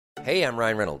Hey, I'm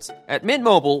Ryan Reynolds. At Mint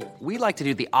Mobile, we like to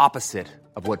do the opposite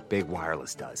of what Big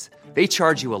Wireless does. They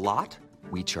charge you a lot,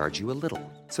 we charge you a little.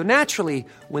 So naturally,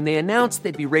 when they announced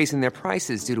they'd be raising their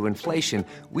prices due to inflation,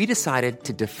 we decided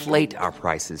to deflate our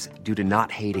prices due to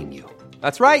not hating you.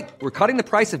 That's right. We're cutting the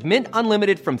price of Mint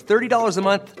Unlimited from $30 a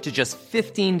month to just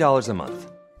 $15 a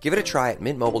month. Give it a try at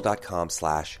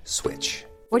mintmobile.com/switch.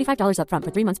 $45 up front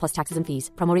for 3 months plus taxes and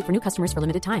fees. Promo rate for new customers for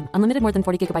limited time. Unlimited more than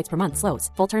 40 gigabytes per month.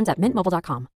 Slows full terms at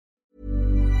mintmobile.com.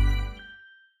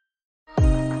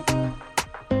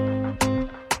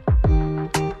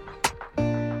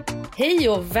 Hej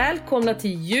och välkomna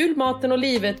till Julmaten och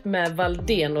livet med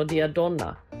Valdén och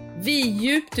Diadonna. Vi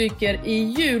djupdyker i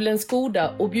julens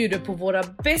goda och bjuder på våra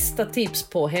bästa tips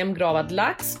på hemgravad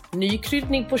lax, ny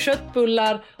kryddning på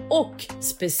köttbullar och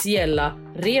speciella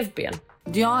revben.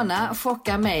 Diana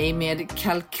chockar mig med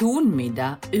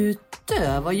kalkonmiddag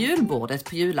utöver julbordet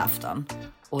på julafton.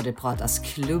 Och det pratas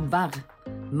klubbar,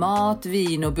 mat,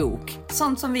 vin och bok.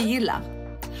 Sånt som vi gillar.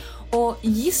 Och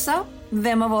gissa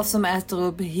vem av oss som äter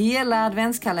upp hela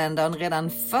adventskalendern redan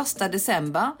 1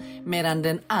 december medan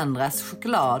den andras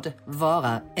choklad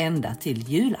varar ända till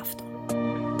julafton.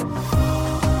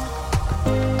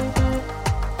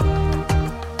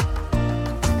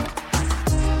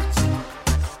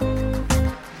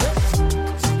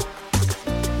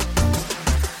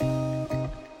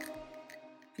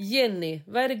 Jenny,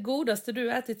 vad är det godaste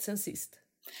du ätit sen sist?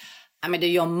 Ja, men det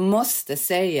jag måste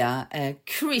säga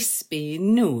crispy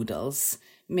noodles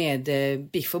med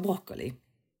biff och broccoli.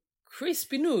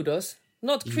 Crispy noodles?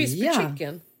 Not crispy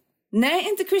chicken? Nej,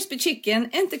 inte crispy chicken,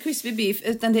 inte crispy beef,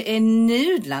 utan det är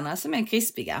nudlarna som är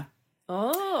krispiga.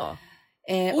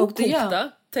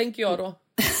 Okokta, tänker jag då.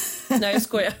 Nej, jag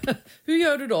skojar. Hur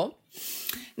gör du då?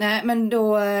 Nej, men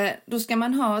då ska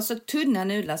man ha så tunna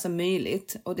nudlar som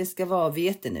möjligt. Och det ska vara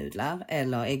vetenudlar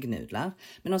eller äggnudlar.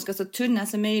 Men de ska så tunna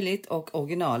som möjligt och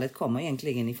originalet kommer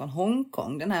egentligen ifrån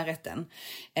Hongkong, den här rätten.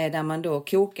 Där man då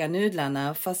kokar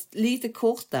nudlarna fast lite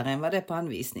kortare än vad det är på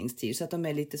anvisningstid. Så att de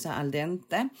är lite så al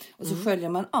dente. Och så sköljer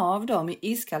man av dem i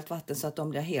iskallt vatten så att de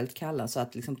blir helt kalla så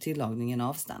att liksom tillagningen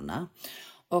avstannar.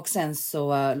 Och sen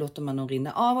så låter man dem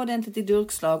rinna av ordentligt i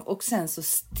durkslag och sen så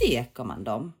steker man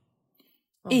dem.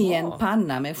 I en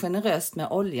panna med generöst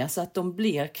med olja så att de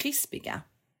blir krispiga.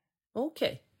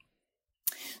 Okej.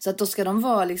 Så att då ska de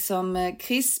vara liksom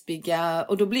krispiga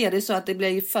och då blir det så att det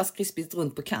blir först krispigt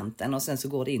runt på kanten och sen så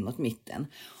går det in mot mitten.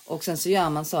 Och sen så gör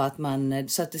man så att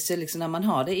så att det ser liksom, när man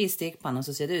har det i stekpannan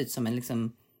så ser det ut som en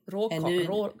liksom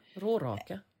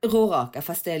råraka. Råraka,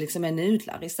 fast det är liksom en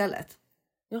nudlar istället.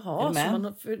 Jaha, så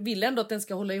man vill ändå att den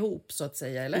ska hålla ihop så att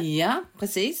säga, eller? Ja,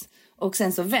 precis. Och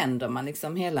sen så vänder man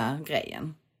liksom hela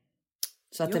grejen.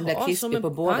 Så att den blir krispig på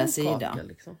båda sidor.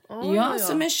 Liksom.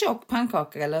 Som en tjock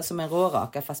pannkaka eller som en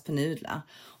råraka fast på nudlar.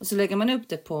 Och så lägger man upp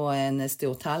det på en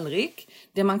stor tallrik.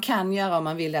 Det man kan göra om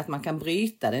man vill är att man kan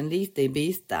bryta den lite i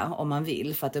bitar om man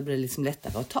vill. För att det blir liksom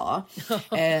lättare att ta.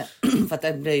 För att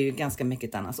det blir ju ganska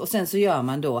mycket annars. Och sen så gör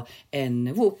man då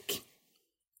en wok.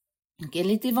 Det är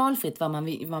lite valfritt vad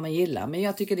man gillar. Men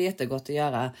jag tycker det är jättegott att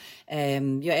göra.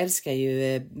 Jag älskar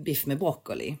ju biff med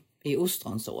broccoli i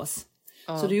ostronsås.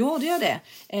 Så då gjorde jag det.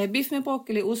 Biff med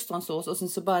broccoli, ostronsås och sen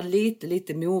så bara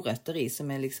lite morötter i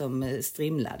som är liksom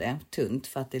strimlade tunt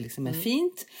för att det liksom är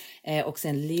fint. Och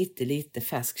sen lite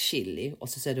färsk chili och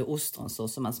så är det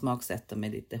ostronsås som man smaksätter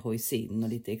med lite hoisin och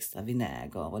lite extra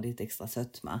vinäger och lite extra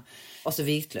sötma. Och så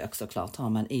vitlök såklart har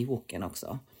man i woken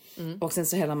också. Och sen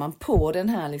så häller man på den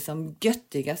här liksom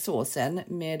göttiga såsen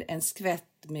med en skvätt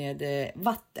med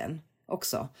vatten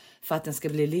också. För att den ska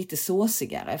bli lite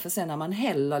såsigare. För sen när man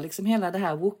häller liksom hela det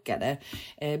här wokade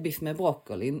biff med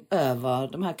broccoli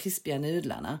över de här krispiga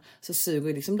nudlarna så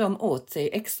suger liksom de åt sig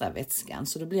extra vätskan.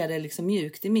 Så då blir det liksom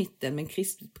mjukt i mitten men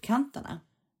krispigt på kanterna.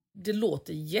 Det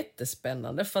låter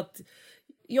jättespännande för att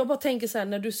jag bara tänker så här,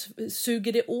 när du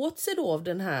suger det åt sig då av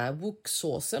den här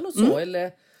woksåsen och så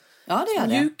eller... Ja, det gör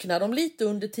det. Mjuknar de lite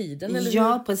under tiden? Eller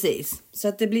ja, hur? Precis. Så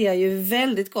att det blir ju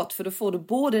väldigt gott för då får du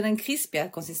både den krispiga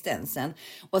konsistensen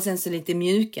och sen så lite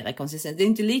mjukare konsistens. Det är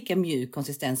inte lika mjuk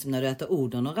konsistens som när du äter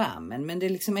udon och ramen, men det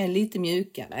liksom är lite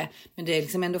mjukare. Men det är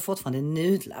liksom ändå fortfarande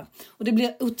nudlar. Och det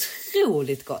blir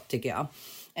otroligt gott tycker jag.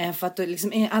 För att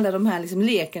liksom är alla de här liksom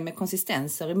leken med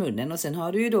konsistenser i munnen. Och sen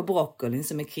har du ju då broccolin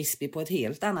som är krispig på ett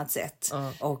helt annat sätt.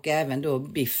 Och även då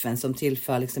biffen som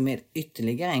tillför liksom med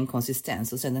ytterligare en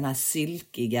konsistens. Och sen den här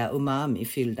silkiga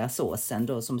umami-fyllda såsen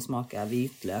då som smakar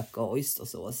vitlök och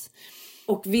oystersås.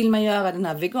 Och vill man göra den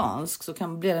här vegansk så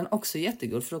blir den också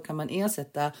jättegod. För då kan man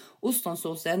ersätta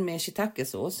ostronsåsen med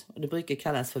shiitake-sås. Och det brukar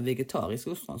kallas för vegetarisk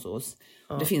ostronsås.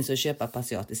 Det finns att köpa på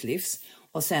asiatisk livs.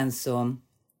 Och sen så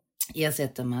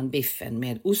ersätter man biffen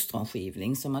med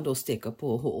ostronskivling som man då steker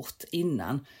på hårt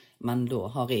innan man då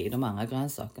har i de andra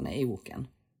grönsakerna i woken.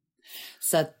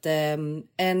 Så att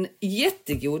en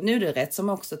jättegod nudelrätt som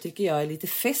också tycker jag är lite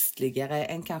festligare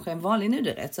än kanske en vanlig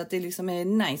nudelrätt. Så att det liksom är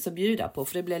nice att bjuda på,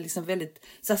 för det blir liksom väldigt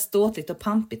så här ståtligt och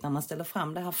pampigt när man ställer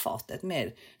fram det här fatet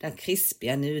med de här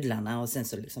krispiga nudlarna och sen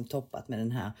så liksom toppat med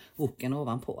den här woken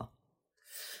ovanpå.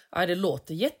 Ja, det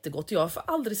låter jättegott. Jag har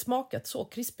aldrig smakat så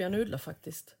krispiga nudlar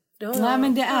faktiskt. Nej,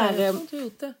 men det är... Jag har inte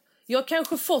gjort det. Jag har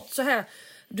kanske fått så här,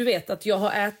 du vet att jag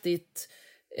har ätit...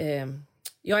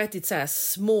 Jag har ätit så här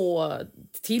små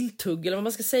tilltugg eller vad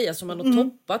man ska säga som man har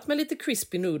toppat med lite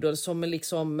crispy noodles som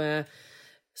liksom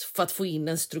för att få in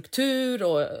en struktur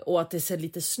och att det ser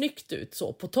lite snyggt ut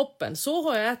så på toppen. Så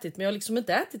har jag ätit, men jag har liksom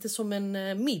inte ätit det som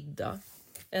en middag.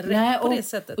 En rätt på det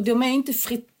sättet. Och de är inte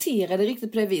friterade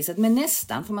riktigt på det viset, men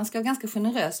nästan, för man ska vara ganska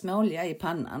generös med olja i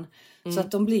pannan. Så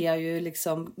att de blir ju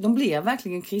liksom, de blir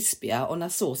verkligen krispiga, och när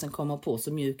såsen kommer på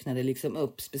så mjuknar det liksom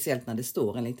upp, speciellt när det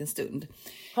står en liten stund.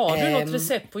 Har du något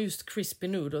recept på just crispy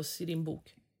noodles i din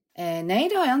bok? Nej,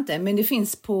 det har jag inte, men det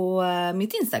finns på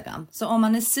mitt Instagram. Så om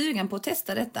man är sugen på att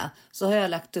testa detta så har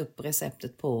jag lagt upp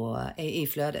receptet i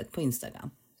flödet på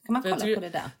Instagram. Kan man kolla på det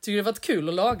där? Tycker det varit kul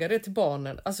att laga det till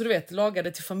barnen? Alltså du vet, laga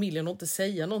det till familjen och inte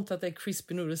säga något att det är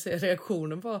crispy noodles, är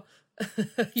reaktionen bara...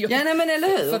 ja, nej, men eller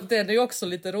hur? För att den är ju också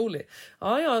lite rolig.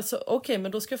 Ja, så okej,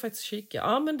 men då ska jag faktiskt kika.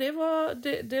 Ja, men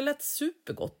det lät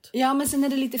supergott. Ja, men sen är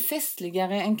det lite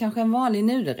festligare än kanske en vanlig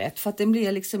nudelrätt, för att den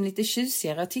blir liksom lite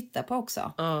tjusigare att titta på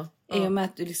också. I och med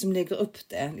att du liksom lägger upp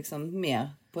det liksom mer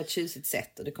på ett tjusigt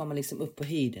sätt, och det kommer liksom upp på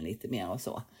höjden lite mer och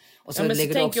så. Och så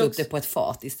lägger du också upp det på ett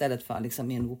fat istället för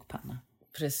liksom i en wokpanna.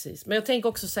 Precis, men jag tänker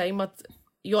också säga att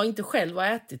jag inte själv har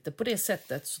ätit det på det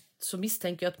sättet, så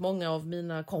misstänker jag att många av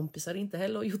mina kompisar inte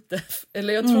heller har gjort det.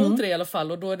 Eller jag tror inte det i alla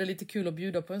fall, och då är det lite kul att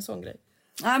bjuda på en sån grej.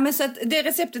 Ja, men så att det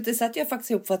receptet det satte jag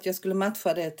faktiskt ihop för att jag skulle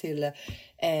matcha det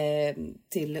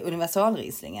till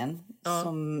universalrieslingen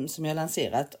som jag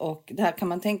lanserat. Och det här kan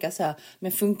man tänka så här,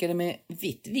 men funkar det med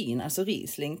vitt vin, alltså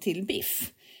riesling, till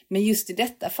biff? Men just i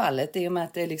detta fallet, i och med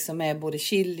att det liksom är både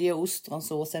chili och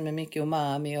ostronsåsen med mycket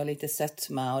umami och lite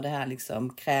sötma och det här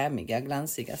liksom krämiga,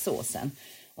 glansiga såsen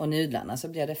och nudlarna, så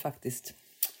blir det faktiskt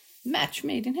match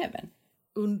made in heaven.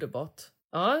 Underbart.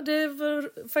 Ja, det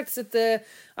var faktiskt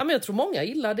men jag tror många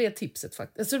gillar det tipset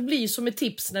faktiskt. Alltså det blir ju som ett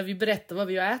tips när vi berättar vad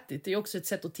vi har ätit. Det är också ett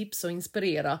sätt att tipsa och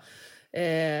inspirera.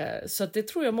 Så att det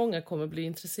tror jag många kommer bli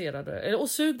intresserade och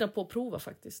sugna på att prova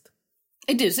faktiskt.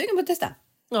 Är du sugen på att testa?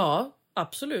 Ja,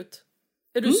 absolut.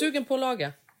 Är du sugen på att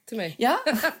laga till mig? Ja.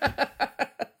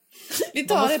 Vi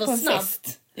tar det på en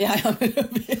fest. Ja, jag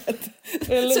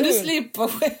vet. Så du slipper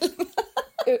själv.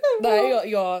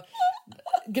 Nej,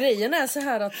 grejen är så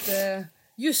här att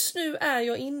just nu är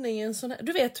jag inne i en sån här...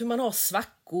 Du vet hur man har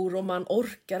svackor och man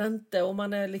orkar inte och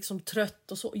man är liksom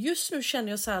trött och så. Just nu känner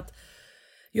jag så här att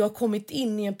jag har kommit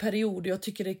in i en period där jag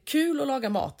tycker det är kul att laga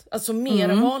mat. Alltså mer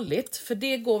än vanligt. För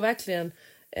det går verkligen...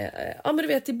 men du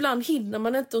vet, ibland hinner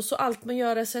man inte och så allt man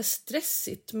gör är så här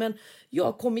stressigt. Men jag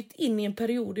har kommit in i en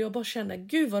period där jag bara känner,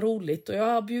 gud vad roligt. Och jag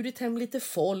har bjudit hem lite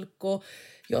folk och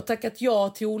jag har tackat ja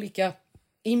till olika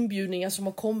inbjudningar som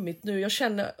har kommit nu. Jag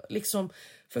känner liksom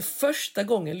för första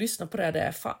gången, lyssna på det här, det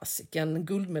är fasiken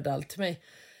guldmedalj till mig.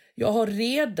 Jag har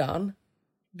redan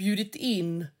bjudit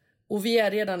in och vi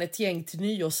är redan ett gäng till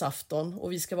nyårsafton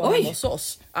och vi ska vara hemma hos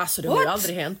oss. Alltså det har ju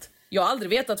aldrig hänt. Jag har aldrig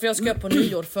vetat vad jag ska göra på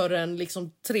nyår förrän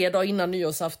liksom 3 dagar innan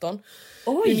nyårsafton.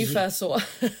 Ungefär så.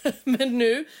 Men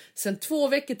nu, sen 2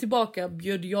 veckor tillbaka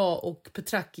bjöd jag och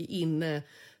Petraki in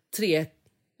 3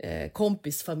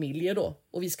 kompisfamiljer då.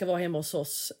 Och vi ska vara hemma hos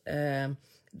oss.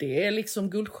 Det är liksom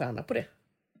guldstjärna på det.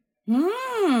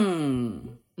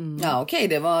 Ja, okej,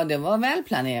 det var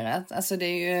välplanerat. Alltså det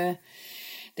är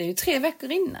ju 3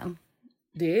 veckor innan.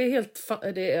 Det är helt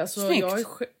det är, alltså, snyggt.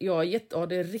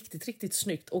 Det är riktigt, riktigt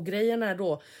snyggt. Och grejen är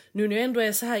då, nu när jag ändå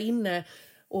är så här inne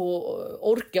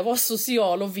och orkar vara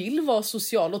social och vill vara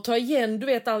social och ta igen, du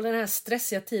vet, all den här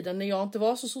stressiga tiden när jag inte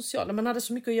var så social, när man hade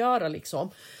så mycket att göra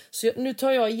liksom. Så nu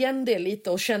tar jag igen det lite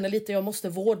och känner lite att jag måste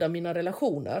vårda mina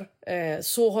relationer.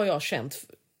 Så har jag känt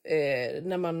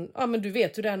när man, men du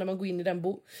vet hur det är när man går in i den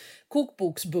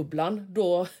kokboksbubblan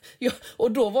då,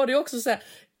 och då var det också så här,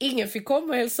 ingen fick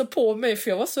komma och hälsa på mig för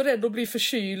jag var så rädd att bli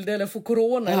förkyld eller få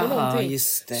corona eller någonting.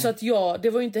 Just det. Så att det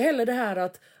var ju inte heller det här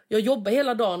att jag jobbar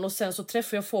hela dagen och sen så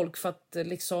träffar jag folk för att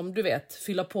liksom, du vet,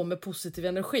 fylla på med positiv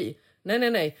energi.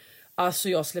 Nej. Alltså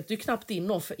jag släppte ju knappt in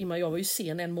någon, för jag var ju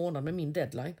sen 1 månad med min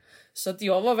deadline. Så att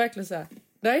jag var verkligen så här,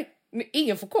 nej,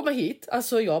 ingen får komma hit.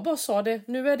 Alltså jag bara sa det,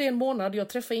 nu är det 1 månad, jag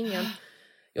träffar ingen.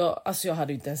 jag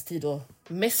hade ju inte ens tid att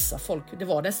mässa folk. Det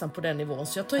var nästan på den nivån.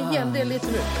 Så jag tar igen det lite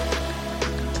nu.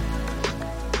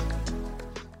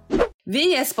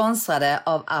 Vi är sponsrade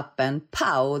av appen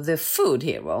Pow the Food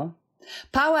Hero.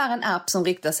 Pow är en app som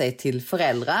riktar sig till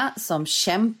föräldrar som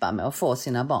kämpar med att få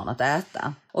sina barn att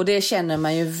äta. Och det känner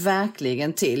man ju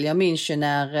verkligen till. Jag minns ju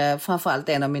när framförallt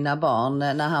en av mina barn,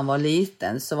 när han var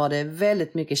liten, så var det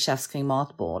väldigt mycket tjafs kring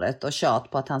matbordet och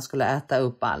tjat på att han skulle äta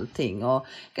upp allting. Och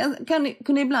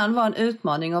kunde ibland vara en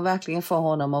utmaning att verkligen få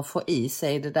honom att få i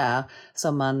sig det där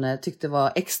som man tyckte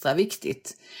var extra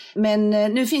viktigt. Men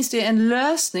nu finns det ju en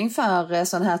lösning för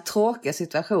sådana här tråkiga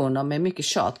situationer med mycket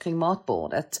tjat kring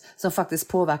matbordet som faktiskt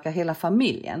påverkar hela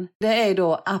familjen. Det är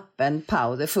då appen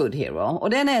Pow the Food Hero, och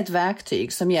den är ett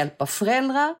verktyg som hjälper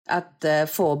föräldrar att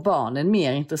få barnen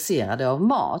mer intresserade av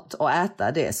mat och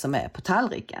äta det som är på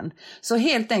tallriken. Så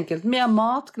helt enkelt mer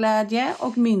matglädje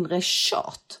och mindre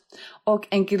tjat. Och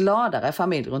en gladare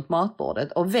familj runt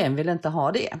matbordet, och vem vill inte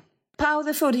ha det? Pow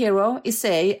the Food Hero i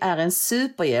sig är en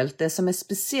superhjälte som är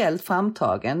speciellt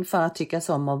framtagen för att tyckas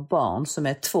om av barn som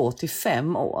är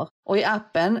 2-5 år. Och i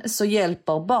appen så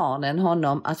hjälper barnen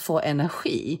honom att få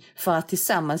energi för att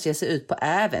tillsammans ge sig ut på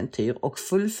äventyr och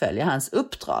fullfölja hans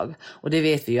uppdrag. Och det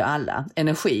vet vi ju alla,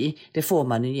 energi det får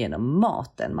man ju genom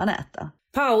maten man äter.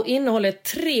 Pow innehåller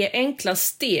 3 enkla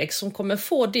steg som kommer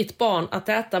få ditt barn att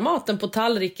äta maten på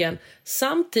tallriken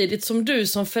samtidigt som du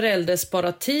som förälder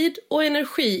sparar tid och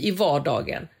energi i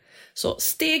vardagen. Så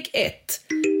steg 1.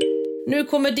 Nu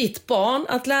kommer ditt barn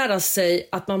att lära sig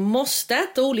att man måste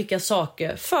äta olika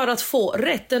saker för att få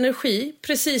rätt energi,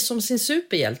 precis som sin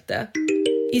superhjälte.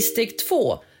 I steg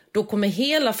 2, då kommer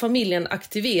hela familjen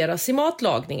aktiveras i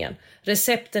matlagningen.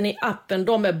 Recepten i appen,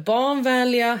 de är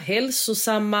barnvänliga,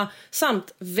 hälsosamma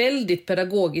samt väldigt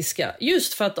pedagogiska,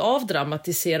 just för att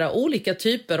avdramatisera olika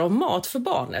typer av mat för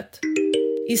barnet.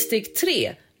 I steg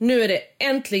 3, nu är det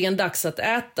äntligen dags att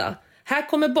äta. Här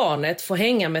kommer barnet få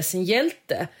hänga med sin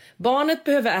hjälte. Barnet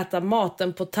behöver äta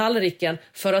maten på tallriken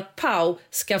för att Pow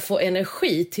ska få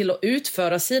energi till att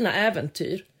utföra sina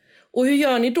äventyr. Och hur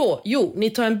gör ni då? Jo, ni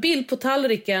tar en bild på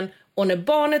tallriken och när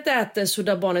barnet äter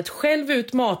suddar barnet själv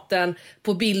ut maten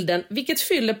på bilden, vilket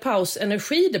fyller Pows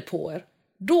energidepåer.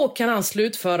 Då kan han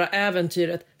slutföra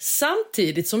äventyret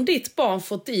samtidigt som ditt barn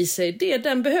fått i sig det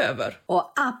den behöver.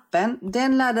 Och appen,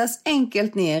 den laddas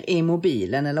enkelt ner i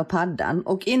mobilen eller paddan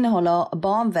och innehåller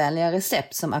barnvänliga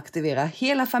recept som aktiverar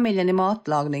hela familjen i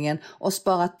matlagningen och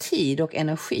sparar tid och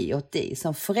energi åt dig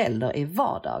som förälder i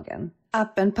vardagen.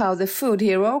 Appen Pow the Food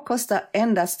Hero kostar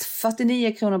endast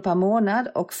 49 kronor per månad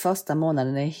och första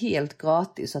månaden är helt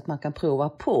gratis så att man kan prova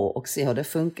på och se hur det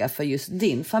funkar för just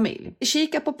din familj.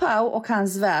 Kika på Pow och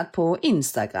hans värld på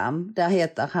Instagram. Där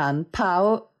heter han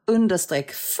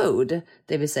Pow_food,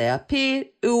 det vill säga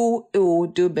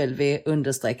POOW_FOOD.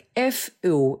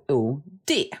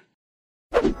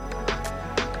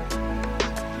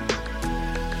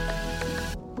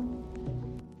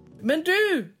 Men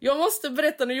du, jag måste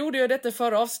berätta, nu gjorde jag detta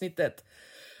förra avsnittet.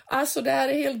 Alltså det här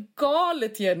är helt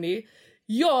galet, Jenny.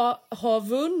 Jag har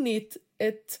vunnit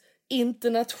ett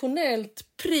internationellt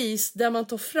pris där man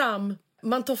tar fram,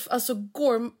 alltså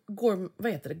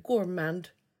vad heter det?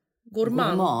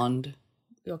 Gourmand.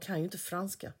 Jag kan ju inte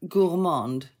franska.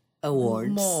 Gourmand Awards.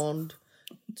 Gourmand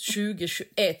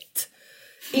 2021.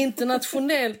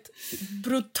 Internationellt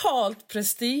brutalt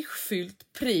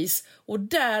prestigefyllt pris, och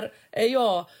där är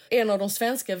jag en av de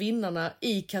svenska vinnarna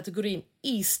i kategorin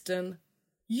Eastern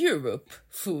Europe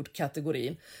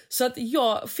Food-kategorin. Så att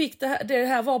jag fick det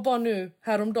här var bara nu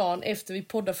häromdagen efter vi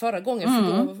poddade förra gången, för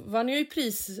då vann jag ju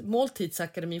pris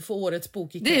Måltidsakademin för årets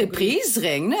bok i kategorin. Det är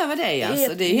prisregn över dig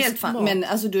alltså. Det är helt men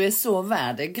alltså du är så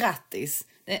värd det. Grattis.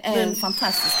 Det är en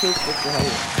fantastisk kokbok du har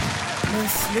gjort. Men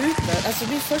sluta, alltså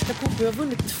min första kokbok, jag har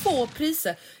vunnit 2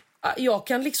 priser. Jag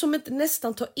kan liksom inte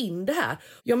nästan ta in det här.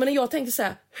 Jag tänkte så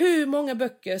här, hur många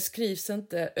böcker skrivs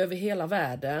inte över hela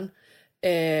världen?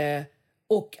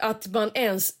 Och att man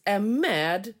ens är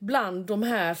med bland de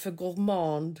här för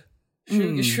Gourmand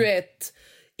 2021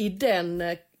 i den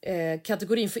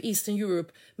kategorin för Eastern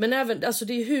Europe. Men även, alltså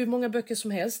det är hur många böcker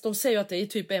som helst. De säger att det är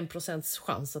typ 1%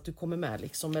 chans att du kommer med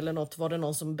liksom, eller något, var det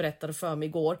någon som berättade för mig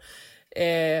igår.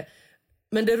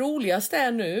 Men det roligaste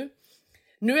är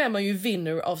nu är man ju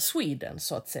winner of Sweden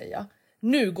så att säga.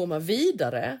 Nu går man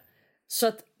vidare, så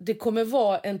att det kommer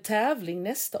vara en tävling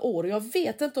nästa år. Jag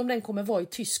vet inte om den kommer vara i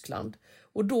Tyskland.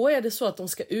 Och då är det så att de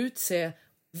ska utse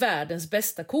världens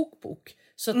bästa kokbok.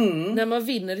 Så att när man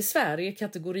vinner i Sverige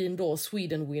kategorin då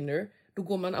Sweden winner, då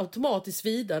går man automatiskt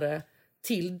vidare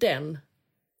till den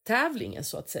tävlingen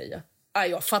så att säga.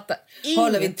 Jag fattar ingenting.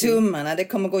 Håller vi tummarna, det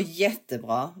kommer gå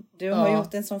jättebra. Du har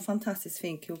gjort en sån fantastiskt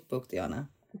fin kokbok, Diana.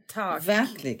 Tack.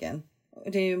 Verkligen.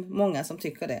 Det är ju många som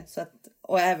tycker det. Så att,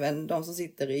 och även de som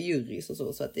sitter i jurys och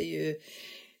så. Så att det är ju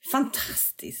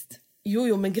fantastiskt.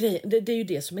 Jo, men det är ju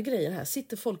det som är grejen här.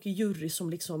 Sitter folk i jury som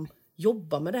liksom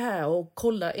jobbar med det här och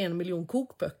kollar 1 miljon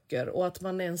kokböcker. Och att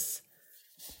man ens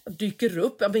dyker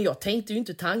upp. Men jag tänkte ju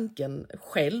inte tanken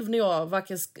själv när jag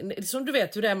som du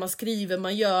vet hur det är, man skriver,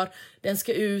 man gör, den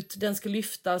ska ut, den ska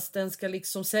lyftas, den ska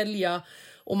liksom sälja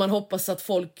och man hoppas att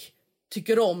folk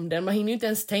tycker om den. Man hinner ju inte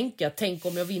ens tänk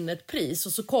om jag vinner ett pris,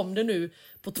 och så kom det nu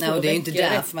på 2 veckor. Nej, det är ju inte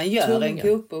därför man gör en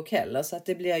kokbok heller, så att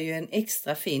det blir ju en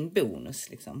extra fin bonus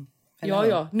liksom.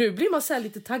 Ja, nu blir man så här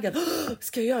lite taggad.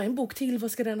 Ska jag göra en bok till?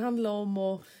 Vad ska den handla om?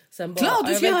 Och sen bara, klart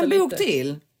du ska göra en bok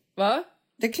till. Va?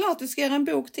 Det är klart du ska göra en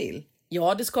bok till.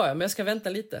 Ja, det ska jag, men jag ska vänta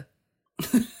lite.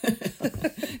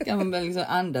 Kan man väl liksom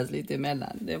andas lite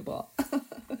emellan, det är bra.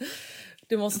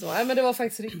 Det måste vara. Nej, men det var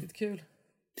faktiskt riktigt kul.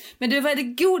 Men du, vad är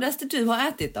det godaste du har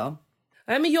ätit då?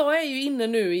 Nej, men jag är ju inne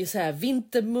nu i så här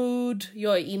vintermood.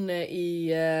 Jag är inne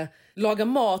i laga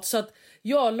mat, så att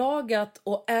jag har lagat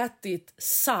och ätit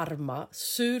sarma,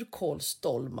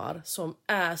 surkålsdolmar, som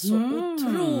är så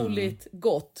otroligt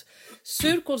gott.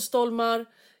 Surkålsdolmar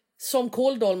som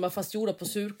kåldolmar fast gjorda på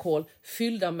surkål,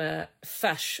 fyllda med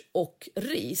färs och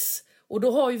ris. Och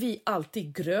då har ju vi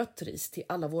alltid grötris till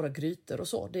alla våra grytor och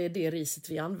så. Det är det riset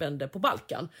vi använder på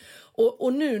Balkan.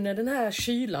 Och nu när den här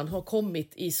kylan har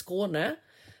kommit i Skåne,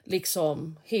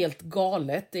 liksom helt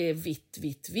galet. Det är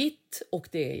vitt och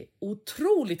det är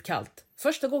otroligt kallt.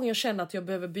 Första gången jag känner att jag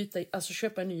behöver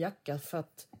köpa en ny jacka för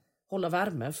att hålla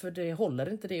värme. För det håller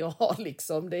inte det jag har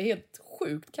liksom. Det är helt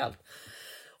sjukt kallt.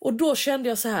 Och då kände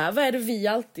jag så här, vad är det vi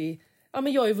alltid... Ja,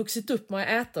 men jag har ju vuxit upp med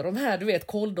att äta de här, du vet,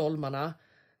 kåldolmarna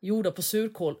gjorda på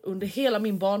surkål under hela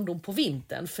min barndom på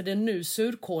vintern. För det är nu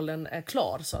surkålen är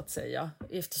klar, så att säga.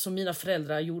 Eftersom mina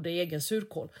föräldrar gjorde egen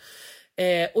surkål.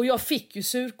 Och jag fick ju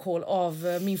surkål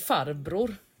av min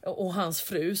farbror och hans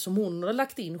fru, som hon har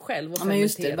lagt in själv och fermenterat. Men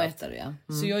just det, berättade jag.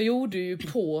 Så jag gjorde ju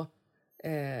på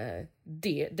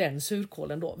den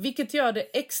surkålen då. Vilket gör det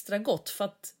extra gott, för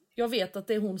att jag vet att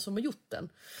det är hon som har gjort den.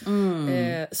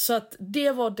 Så att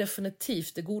det var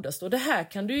definitivt det godaste. Och det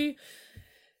här kan du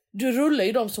rullar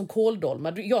ju dem som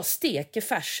kåldolmar. Jag steker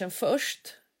färsen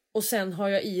först. Och sen har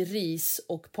jag i ris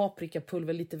och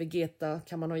paprikapulver, lite vegeta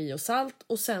kan man ha i, och salt.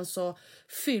 Och sen så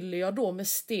fyller jag då med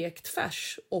stekt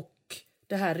färs och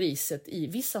det här riset i.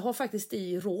 Vissa har faktiskt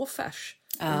i rå färs.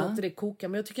 Jag låter det koka,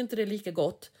 men jag tycker inte det är lika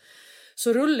gott.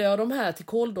 Så rullar jag de här till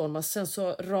kåldolmar. Sen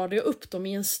så radar jag upp dem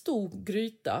i en stor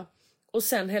gryta. Och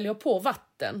sen häller jag på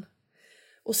vatten.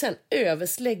 Och sen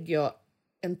överst lägger jag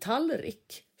en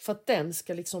tallrik. För att den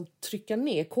ska liksom trycka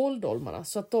ner kåldolmarna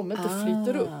så att de inte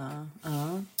flyter upp.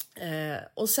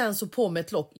 Och sen så på med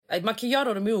ett lock. Man kan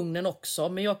göra dem i ugnen också,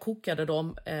 men jag kokade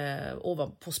dem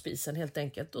ovanpå spisen helt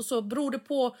enkelt. Och så beror det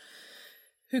på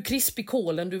hur krispig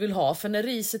kålen du vill ha. För när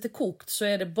riset är kokt så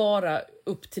är det bara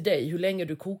upp till dig hur länge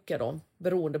du kokar dem.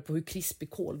 Beroende på hur krispig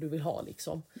kål du vill ha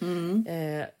liksom.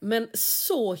 Men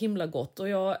så himla gott. Och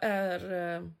jag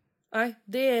är... Nej,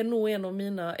 det är nog en av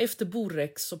mina... Efter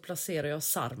Borex så placerar jag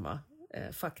sarma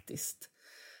faktiskt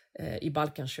i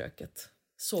Balkanköket.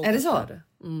 Så är det så? Är det.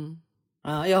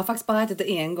 Ja, jag har faktiskt bara ätit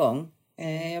det en gång.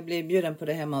 Jag blev bjuden på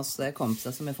det hemma hos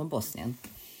kompisar som är från Bosnien.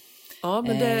 Ja,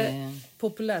 men det är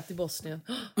populärt i Bosnien.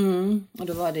 Och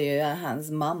då var det ju hans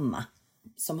mamma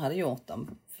som hade gjort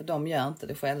dem. För de gör inte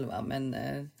det själva, men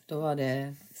då var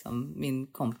det liksom min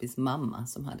kompis mamma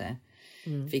som hade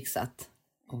fixat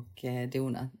och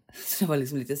donat. Så det var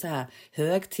liksom lite så här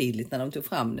högtidligt när de tog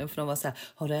fram det. För de var så här,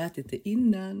 har du ätit det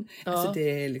innan? Ja. Alltså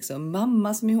det är liksom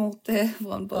mamma som har gjort det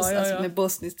från alltså med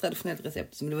bosniskt traditionellt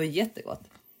recept. Så det var jättegott.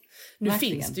 Nu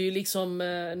finns det ju liksom,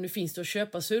 nu finns det att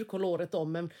köpa surkål året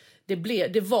om, men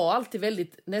det var alltid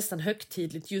väldigt nästan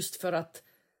högtidligt just för att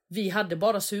vi hade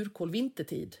bara surkål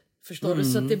vintertid. Förstår du?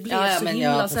 Så att det blev så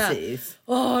himla så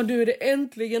här, nu är det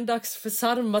äntligen dags för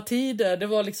sarmatider. Det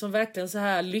var liksom verkligen så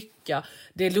här lycka.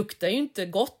 Det luktar ju inte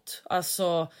gott.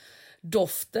 Alltså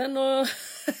doften och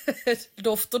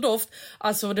doft.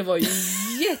 Alltså det var ju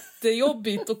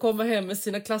jättejobbigt att komma hem med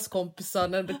sina klasskompisar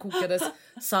när det kokades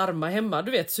sarma hemma.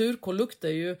 Du vet, surkål luktar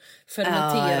ju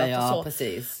fermenterat och så.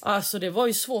 Precis. Alltså det var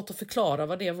ju svårt att förklara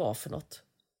vad det var för något.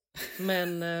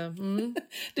 Men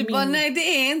nej, det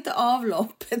är inte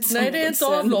avloppet. Nej, det är inte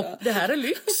avlopp. Det här är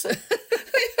lyx.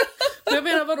 Jag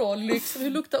menar, vadå lyx? Hur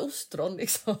luktar ostron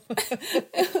liksom?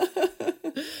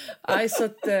 Nej, så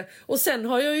att, och sen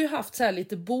har jag ju haft så här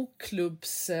lite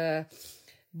bokklubbs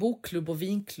bokklubb och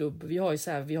vinklubb. Vi har ju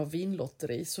så här, vi har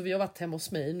vinlotteri. Så vi har varit hemma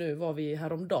hos mig nu, var vi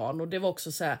häromdagen. Och det var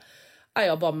också så här,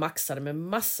 jag bara maxade med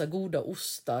massa goda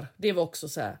ostar. Det var också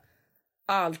så här,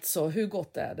 alltså hur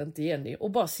gott är det inte, Jenny?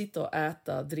 Och bara sitta och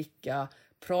äta, dricka,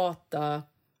 prata.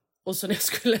 Och så när jag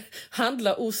skulle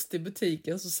handla ost i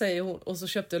butiken så säger hon, och så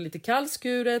köpte jag lite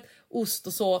kallskuret, ost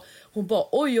och så. Hon bara,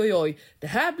 oj, det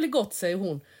här blir gott, säger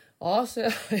hon. Ja,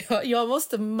 så jag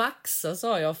måste maxa,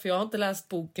 sa jag, för jag har inte läst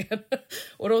boken.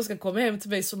 Och de ska komma hem till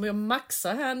mig, så om jag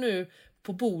maxar här nu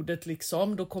på bordet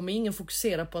liksom, då kommer ingen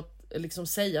fokusera på att liksom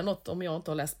säga något om jag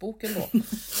inte har läst boken då.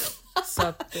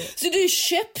 Så du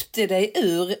köpte dig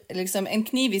ur liksom en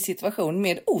knivig situation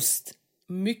med ost?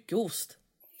 Mycket ost.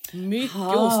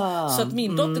 Ost. Så att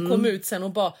min dotter kom ut sen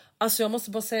och bara, alltså jag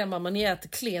måste bara säga, mamma, ni äter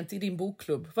klent i din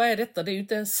bokklubb. Vad är detta? Det är ju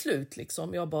inte ens slut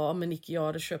liksom. Jag bara, men Nicky, jag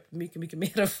hade köpt mycket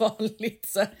mer än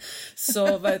vanligt.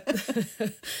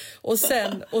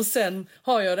 Och sen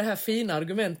har jag det här fina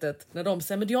argumentet när de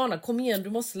säger, men Diana, kom igen, du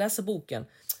måste läsa boken.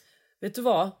 Vet du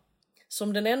vad?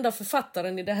 Som den enda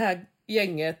författaren i det här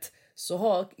gänget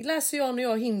så läser jag när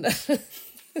jag hinner.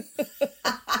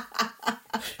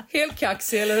 Helt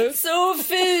kaxig, eller hur? Så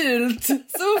fult.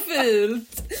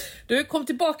 Du, kom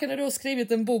tillbaka när du har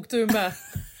skrivit en bok du med.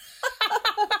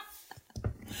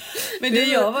 Men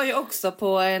jag var ju också på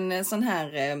en sån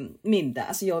här middag.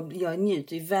 Alltså jag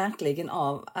njuter ju verkligen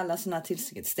av alla såna här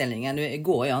tillställningar. Nu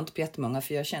går jag inte på jättemånga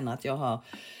för jag känner att jag har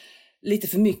lite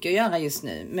för mycket att göra just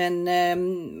nu. Men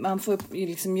man får ju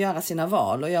liksom göra sina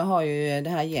val. Och jag har ju det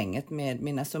här gänget med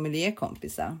mina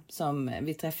sommelierkompisar som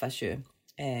vi träffas ju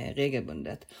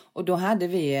regelbundet. Och då hade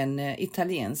vi en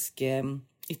italiensk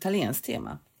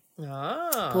tema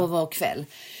på vår kväll.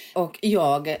 Och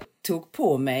jag tog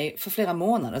på mig för flera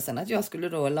månader sedan att jag skulle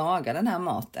då laga den här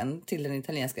maten till den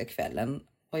italienska kvällen.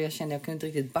 Och jag kände att jag kunde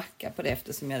inte riktigt backa på det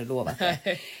eftersom jag hade lovat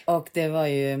det. Och det var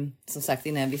ju som sagt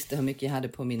innan jag visste hur mycket jag hade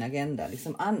på min agenda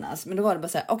liksom annars. Men då var det bara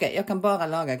så här, okej, jag kan bara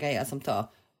laga grejer som tar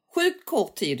sjukt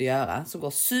kort tid att göra. Som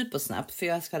går supersnabbt, för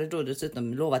jag hade då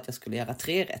dessutom lovat att jag skulle göra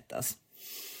 3-rätters.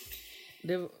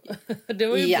 Det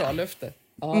var ju bra löfte.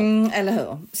 Ja. Eller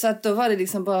hur? Så att då var det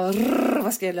liksom bara,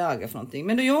 vad ska jag laga för någonting?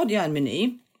 Men då gjorde jag en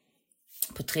meny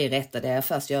på 3 rätter där jag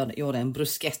först gjorde en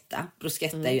bruschetta.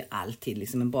 Bruschetta är ju alltid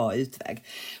liksom en bra utväg.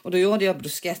 Och då gjorde jag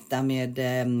bruschetta med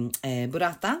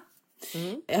burrata.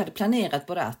 Jag hade planerat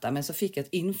burrata, men så fick jag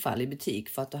ett infall i butik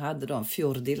för att då hade de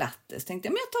fior di latte. Så tänkte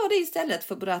jag, men jag tar det istället,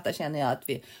 för burrata känner jag att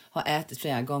vi har ätit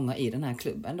flera gånger i den här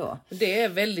klubben då. Det är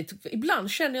väldigt,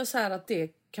 ibland känner jag så här att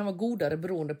det kan vara godare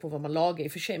beroende på vad man lagar i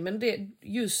och för sig. Men det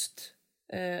just,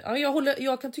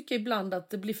 jag kan tycka ibland att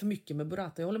det blir för mycket med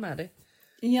burrata, jag håller med dig.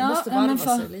 Ja, måste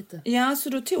varva sig lite. Ja, så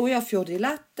då tog jag fior di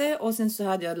latte och sen så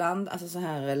hade jag alltså så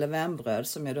här levainbröd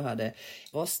som jag då hade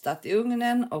rostat i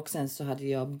ugnen, och sen så hade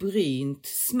jag brynt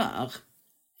smör.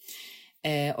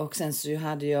 Och sen så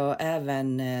hade jag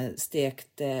även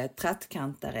stekt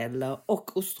trattkantareller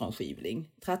och ostronskivling.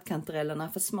 Trattkantarellerna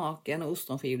för smaken och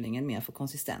ostronskivlingen mer för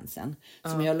konsistensen.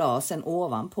 Som jag la sen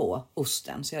ovanpå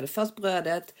osten. Så jag hade först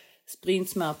brödet, brynt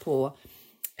smör på,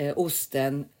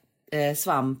 osten,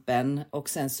 svampen, och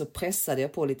sen så pressade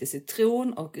jag på lite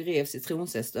citron och rev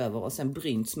citronzest över och sen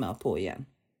brynt smör på igen.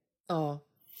 Ja,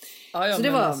 så det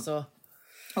var alltså.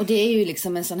 Och det är ju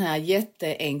liksom en sån här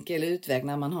jätteenkel utväg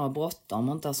när man har bråttom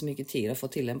och inte har så mycket tid att få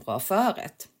till en bra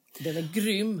förrätt. Den är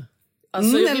grym.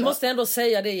 Alltså vi måste ändå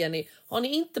säga det, Jenny. Har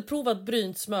ni inte provat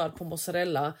brynt smör på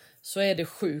mozzarella så är det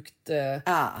sjukt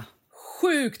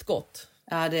gott.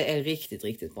 Ja, det är riktigt,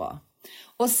 riktigt bra.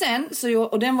 Och sen så,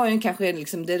 och den var ju kanske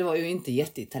liksom, det var ju inte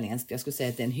jätteitalienskt. Jag skulle säga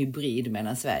att det är en hybrid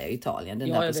mellan Sverige och Italien, den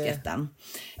där bruschettan.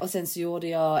 Och sen så gjorde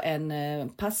jag en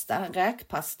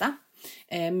räkpasta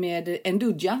med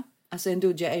enduja. Alltså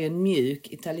enduja är ju en mjuk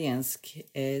italiensk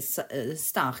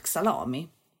stark salami.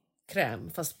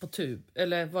 Kräm fast på tub,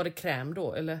 eller var det kräm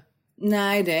då eller?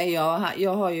 Nej, det är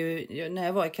jag har ju, när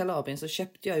jag var i Kalabrien så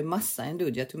köpte jag ju massa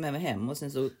enduja, tog med mig hem och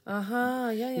sen så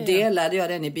delade jag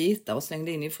den i bitar och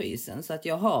slängde in i frysen, så att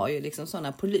jag har ju liksom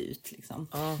såna på lut liksom.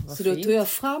 Så då tog jag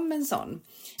fram en sån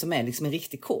som är liksom en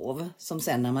riktig korv som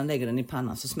sen när man lägger den i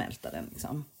pannan så smälter den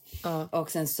liksom.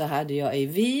 Och sen så hade jag i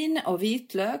vin och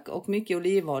vitlök och mycket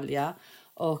olivolja,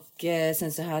 och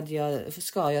sen så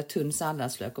skar jag tunn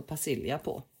salladslök och persilja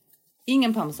på.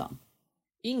 Ingen parmesan.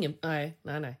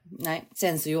 Nej.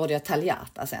 Sen så gjorde jag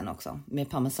tagliata sen också med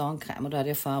parmesankräm, och då hade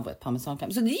jag förberett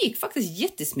parmesankräm. Så det gick faktiskt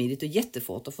jättesmidigt och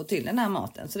jättefort att få till den här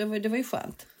maten. Så det var ju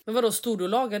skönt. Men vadå, stod du och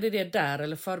lagade det där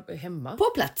eller hemma? På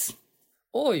plats.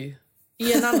 Oj.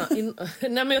 I en annan...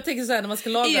 nej, men jag tänker så här, när man ska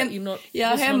laga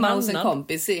hemma hos en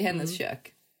kompis i hennes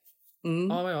kök.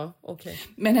 Ja, okej.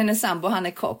 Men hennes sambo, han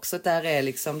är kock, så där är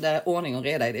liksom, där är ordning och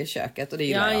reda i det köket. Och det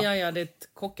gillar jag. Ja, det är ett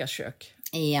kockarkök.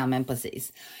 Ja, men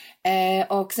precis.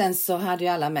 Och sen så hade ju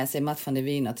alla med sig matchande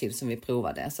viner till som vi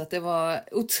provade. Så att det var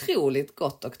otroligt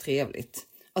gott och trevligt.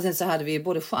 Och sen så hade vi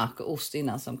både chark och ost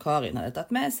innan som Karin hade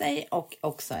tagit med sig. Och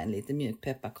också en lite mjuk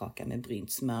pepparkaka med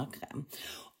brynt smörkräm.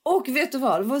 Och vet du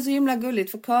vad, det var så himla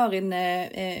gulligt för Karin,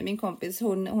 min kompis,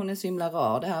 hon är så himla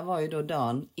rar. Det här var ju då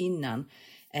dagen innan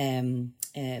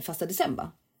första december.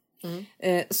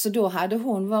 Så då hade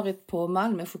hon varit på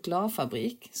Malmö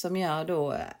chokladfabrik som gör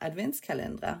då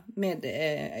adventskalendrar med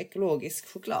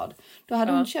ekologisk choklad. Då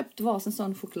hade hon köpt varsin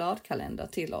sån chokladkalender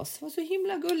till oss. Det var så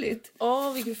himla gulligt.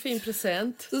 Vilken fin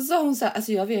present. Så sa hon så här,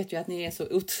 alltså jag vet ju att ni är så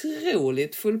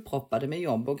otroligt fullproppade med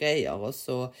jobb och grejer. Och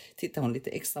så tittade hon lite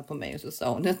extra på mig och så sa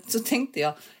hon, så tänkte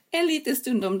jag, en liten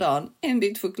stund om dagen, en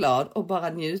bit choklad och bara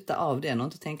njuta av den och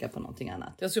inte tänka på någonting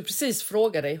annat. Jag skulle precis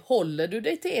fråga dig, håller du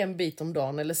dig till en bit om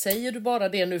dagen eller säger du bara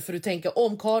det nu för du tänker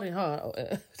om Karin har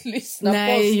lyssnat på oss?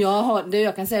 Nej,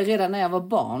 jag kan säga redan när jag var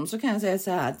barn så kan jag säga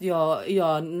så här att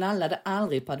jag nallade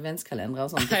aldrig på adventskalendrar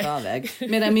och sånt i förväg.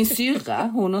 Medan min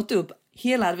syrra, hon åt upp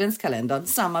hela adventskalendern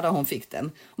samma dag hon fick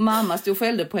den. Mamma stod och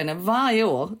skällde på henne varje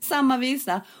år, samma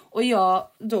visa. Och jag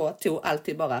då tog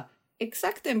alltid bara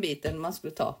exakt den biten man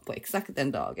skulle ta på exakt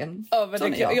den dagen. Ja,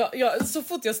 men jag, så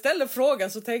fort jag ställer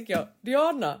frågan så tänker jag,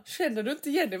 Diana, känner du inte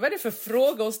igen det? Vad är det för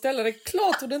fråga att ställa? Det är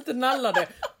klart hon inte nallade.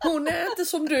 Hon är inte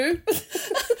som du.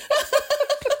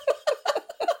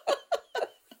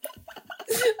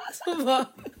 Så bara,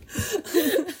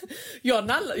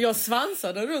 jag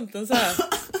svansade runt den så här.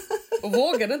 Och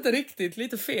vågade inte riktigt,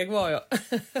 lite feg var jag.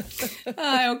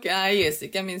 Nej,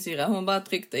 Jessica, min syra, hon bara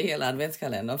tryckte hela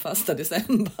adventskalendern 1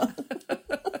 december.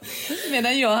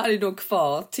 Medan jag hade då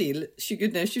kvar till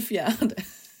den 24.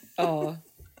 Ja,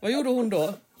 vad gjorde hon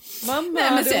då?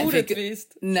 Mamma, det är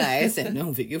orättvist. Sen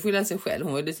hon fick ju skylla sig själv.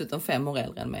 Hon var dessutom 5 år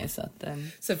äldre än mig. Så att,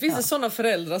 sen finns det sådana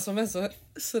föräldrar som är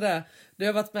sådär. Det har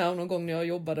jag varit med om någon gång när jag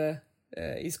jobbade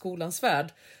i skolans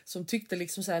värld, som tyckte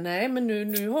liksom så här, nej men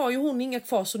nu har ju hon inga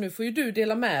kvar så nu får ju du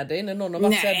dela med dig när någon har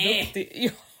varit så här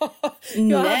duktig.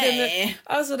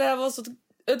 Alltså det här var så,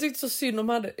 jag tyckte så synd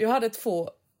jag hade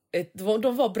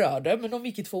de var bröder men de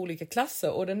gick i 2 olika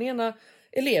klasser och den ena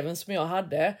eleven som jag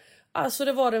hade, alltså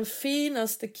det var den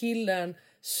finaste killen,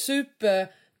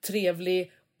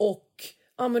 supertrevlig och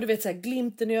men du vet så här,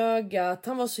 glimten i ögat,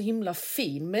 han var så himla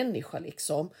fin människa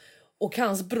liksom, och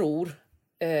hans bror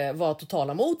var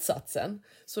totala motsatsen.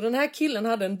 Så den här killen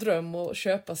hade en dröm att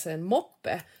köpa sig en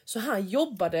moppe. Så han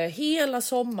jobbade hela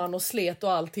sommaren och slet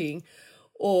och allting.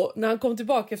 Och när han kom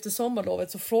tillbaka efter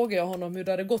sommarlovet så frågade jag honom hur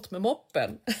det hade gått med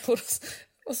moppen.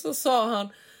 Och så sa han,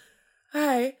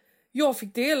 nej, jag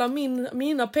fick dela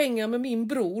mina pengar med min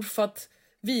bror för att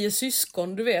vi är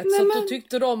syskon, du vet. Så då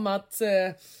tyckte de att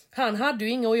han hade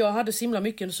ju inga och jag hade så himla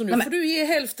mycket. Så nu får du ge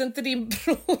hälften till din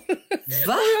bror.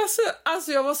 Va?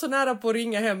 Jag var så nära på att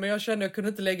ringa hem men jag kände jag kunde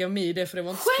inte lägga mig i det för det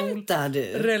var inte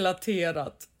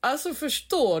skolrelaterat. Alltså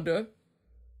förstår du?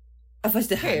 Ja, fast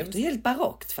det här är helt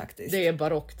barockt faktiskt. Det är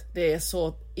barockt. Det är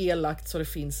så elakt så det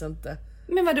finns inte.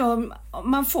 Men vadå,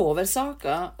 man får väl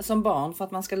saker som barn för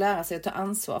att man ska lära sig att ta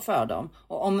ansvar för dem.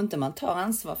 Och om inte man tar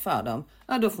ansvar för dem,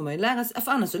 ja då får man ju lära sig.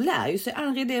 För annars så lär ju sig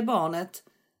aldrig det barnet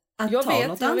att ta något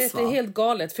ansvar. Jag vet, det är helt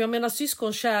galet. För jag menar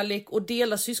syskonkärlek och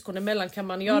dela syskon emellan kan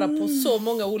man göra på så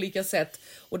många olika sätt.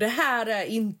 Och det här är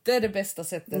inte det bästa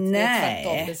sättet. Nej. Det är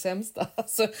tvärtom det sämsta.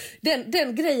 Alltså,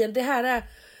 den grejen, det här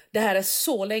är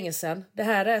så länge sedan. Det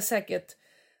här är säkert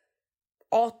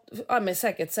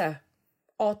så här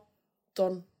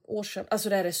 18 år sedan. Alltså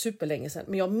det här är superlänge sedan.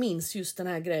 Men jag minns just den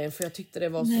här grejen för jag tyckte det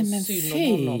var så synd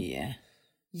om honom.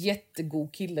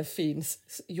 Jättegod kille, fin.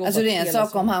 Alltså det är en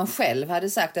sak om han själv hade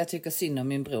sagt att jag tycker synd om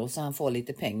min bror så han får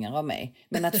lite pengar av mig.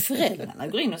 Men att föräldrarna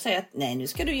går in och säger att nej, nu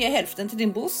ska du ge hälften till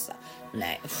din brorsa.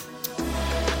 Nej.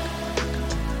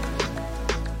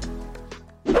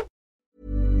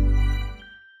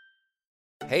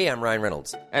 Hey, I'm Ryan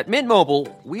Reynolds. At Mint Mobile,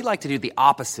 we like to do the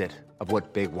opposite of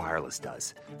what Big Wireless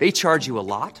does. They charge you a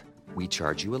lot, we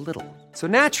charge you a little. So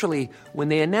naturally, when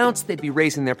they announced they'd be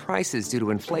raising their prices due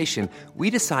to inflation, we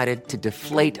decided to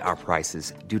deflate our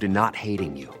prices due to not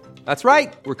hating you. That's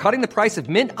right. We're cutting the price of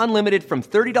Mint Unlimited from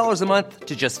 $30 a month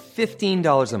to just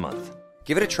 $15 a month.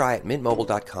 Give it a try at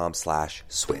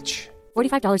mintmobile.com/switch.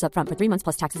 $45 up front for 3 months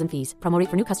plus taxes and fees. Promo rate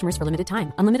for new customers for limited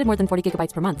time. Unlimited more than 40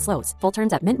 gigabytes per month. Slows full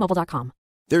terms at mintmobile.com.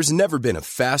 There's never been a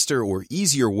faster or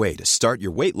easier way to start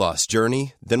your weight loss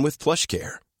journey than with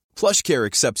PlushCare. PlushCare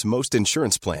accepts most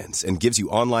insurance plans and gives you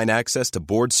online access to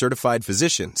board-certified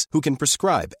physicians who can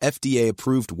prescribe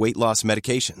FDA-approved weight loss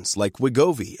medications like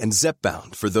Wegovy and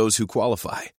Zepbound for those who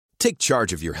qualify. Take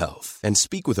charge of your health and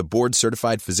speak with a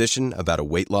board-certified physician about a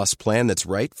weight loss plan that's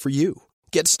right for you.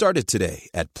 Get started today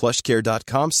at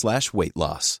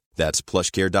plushcare.com/weightloss. That's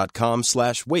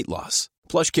plushcare.com/weightloss.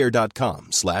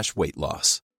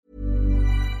 plushcare.com/weightloss.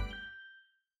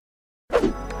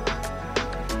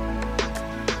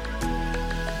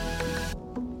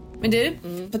 Men du,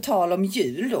 på tal om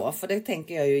jul då, för det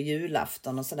tänker jag ju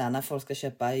julafton och sådär när folk ska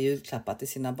köpa julklappar till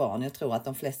sina barn. Jag tror att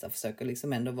de flesta försöker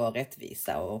liksom ändå vara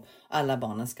rättvisa och alla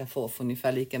barnen ska få för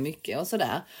ungefär lika mycket och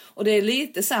sådär. Och det är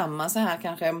lite samma så här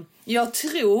kanske.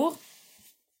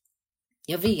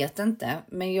 Jag vet inte,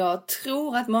 men jag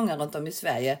tror att många runt om i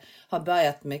Sverige har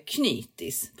börjat med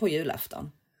knytis på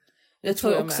julafton. Jag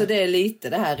tror också det är lite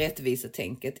det här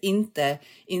rättvisetänket.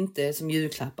 Inte som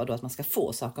julklappar då att man ska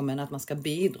få saker, men att man ska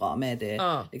bidra med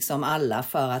det liksom alla,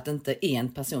 för att inte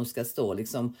en person ska stå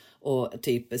liksom och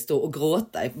stå och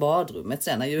gråta i badrummet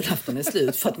sen när julafton är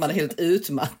slut för att man är helt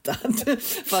utmattad.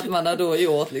 För att man har då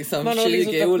gjort liksom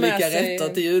 20 olika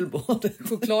rätter till julbordet.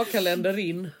 Chokladkalender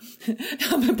in.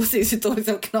 Ja, men precis, sitter och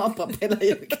liksom knaprar på hela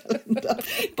julkalendern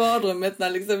i badrummet när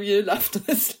liksom julafton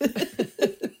är slut.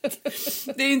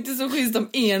 Det är inte så schysst om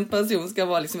en person ska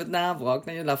vara liksom ett närvrak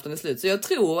när julafton är slut. Så jag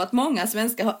tror att många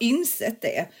svenskar har insett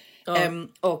det.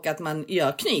 Och att man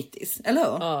gör knytis, eller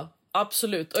hur? Ja,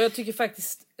 absolut. Och jag tycker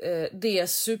faktiskt det är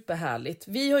superhärligt.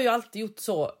 Vi har ju alltid gjort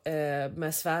så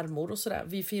med svärmor och sådär.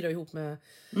 Vi firar ihop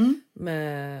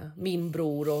med min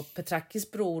bror och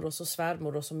Petrakis bror och så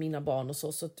svärmor och så mina barn och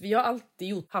så. Så att vi har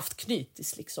alltid haft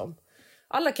knytis liksom.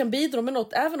 Alla kan bidra med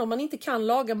något, även om man inte kan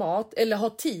laga mat eller har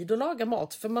tid att laga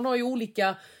mat. För man har ju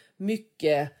olika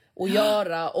mycket att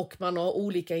göra och man har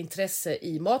olika intresse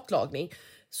i matlagning.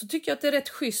 Så tycker jag att det är rätt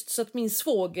schysst, så att min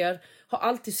svåger har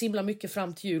alltid simlat mycket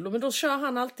fram till jul. Men då kör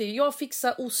han alltid, jag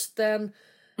fixar osten.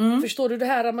 Förstår du det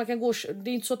här? Att man kan gå,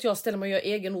 det är inte så att jag ställer mig och gör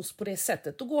egen ost på det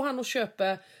sättet. Då går han och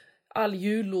köper all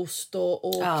julost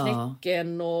och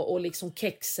knäcken och liksom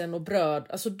kexen och bröd.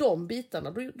 Alltså de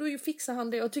bitarna. Då fixar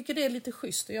han det. Jag tycker det är lite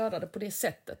schysst att göra det på det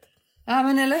sättet. Ja,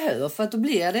 men eller hur? För att då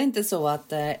blir det inte så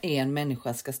att en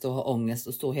människa ska stå och ha ångest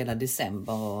och stå hela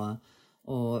december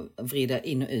och vrida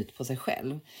in och ut på sig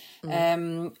själv.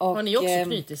 Har ni också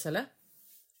knytis, eller?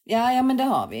 Ja, men det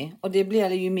har vi. Och det blir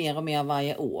det ju mer och mer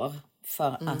varje år.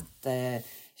 För att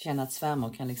känna att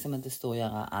svärmor kan liksom inte stå och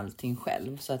göra allting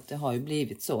själv. Så att det har ju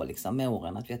blivit så liksom med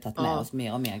åren att vi har tagit med oss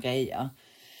mer och mer grejer.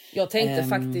 Jag tänkte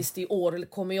faktiskt i år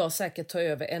kommer jag säkert ta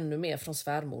över ännu mer från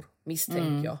svärmor,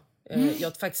 misstänker jag. Jag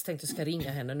har faktiskt tänkt att jag ska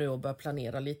ringa henne nu och börja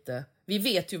planera lite. Jag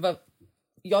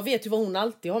vet ju vad hon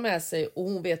alltid har med sig och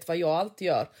hon vet vad jag alltid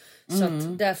gör. Så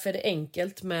att därför är det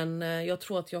enkelt, men jag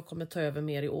tror att jag kommer ta över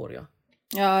mer i år, ja.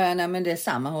 Ja, nej, men det är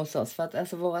samma hos oss. För att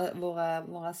alltså,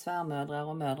 våra svärmödrar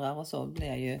och mödrar och så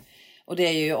blir ju... Och det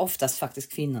är ju oftast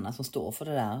faktiskt kvinnorna som står för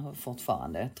det där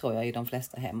fortfarande, tror jag, i de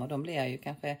flesta hem. Och de blir ju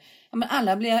kanske... Ja, men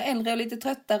alla blir äldre och lite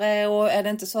tröttare. Och är det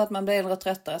inte så att man blir äldre och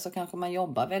tröttare så kanske man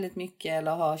jobbar väldigt mycket.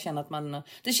 Eller känner att man...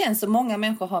 Det känns som många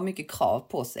människor har mycket krav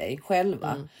på sig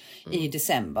själva i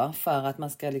december. För att man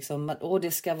ska liksom... Och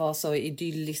det ska vara så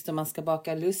idylliskt och man ska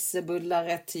baka lussebullar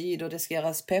rätt tid. Och det ska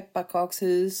göras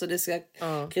pepparkakshus och det ska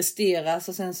kristeras.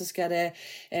 Och sen så ska det...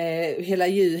 hela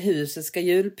huset ska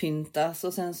julpyntas.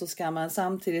 Och sen så ska man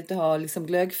samtidigt ha liksom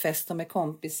glöggfester med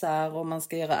kompisar och man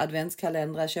ska göra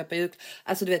adventskalendrar, köpa ut.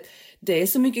 Alltså du vet, det är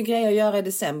så mycket grejer att göra i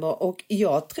december och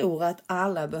jag tror att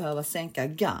alla behöver sänka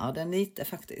garden lite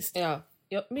faktiskt. Ja,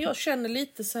 men jag känner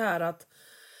lite så här att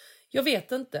jag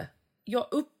vet inte. Jag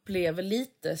upplever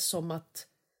lite som att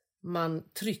man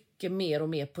trycker mer och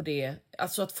mer på det.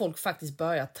 Alltså att folk faktiskt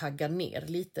börjar tagga ner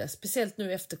lite. Speciellt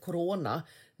nu efter corona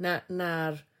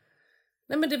när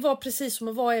nej, men det var precis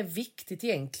som vad är viktigt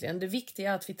egentligen. Det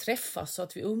viktiga är att vi träffas och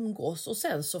att vi umgås. Och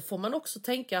sen så får man också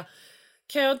tänka,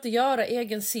 kan jag inte göra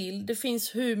egen sill? Det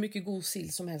finns hur mycket god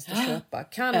sill som helst att köpa.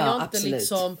 Kan jag inte absolut.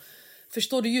 Liksom...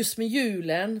 Förstår du, just med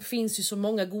julen finns ju så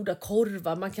många goda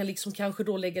korvar. Man kan liksom kanske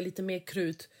då lägga lite mer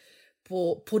krut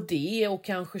på det och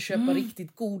kanske köpa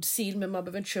riktigt god sill. Men man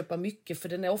behöver inte köpa mycket för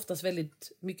den är oftast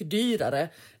väldigt mycket dyrare.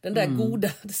 Den där goda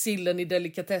sillen i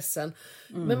delikatessen.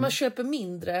 Men man köper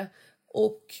mindre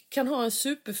och kan ha en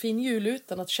superfin jul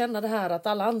utan att känna det här att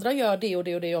alla andra gör det och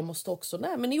det och det, jag måste också.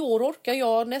 Nej, men i år orkar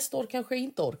jag, nästa år kanske jag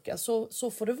inte orkar.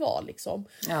 Så får det vara liksom.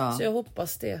 Ja. Så jag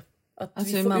hoppas det. Att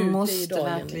alltså, vi får man ut måste det idag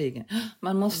verkligen.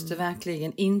 Man måste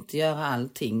verkligen inte göra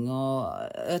allting. Och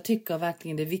jag tycker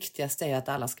verkligen det viktigaste är att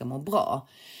alla ska må bra.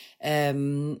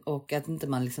 Och att inte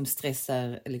man liksom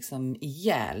stressar liksom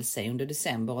ihjäl sig under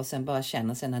december och sen bara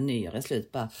känner sen när nyår är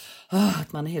slut bara,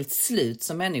 att man är helt slut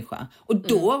som människa. Och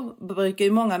då brukar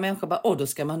ju många människor bara, då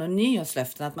ska man ha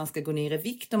nyårslöften att man ska gå ner i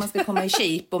vikt och man ska komma i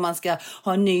shape och man ska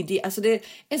ha en ny alltså det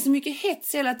är så mycket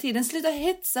hets hela tiden. Sluta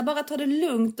hetsa, bara ta det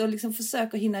lugnt och liksom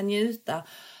försöka hinna njuta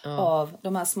av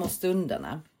de här små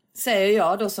stunderna. Säger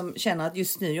jag då som känner att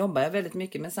just nu jobbar jag väldigt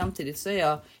mycket, men samtidigt så är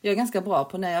jag är ganska bra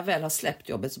på när jag väl har släppt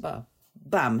jobbet så bara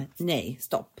bam, nej,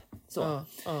 stopp. Så.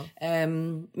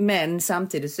 Men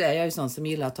samtidigt så är jag ju sån som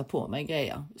gillar att ta på mig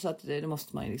grejer. Så att det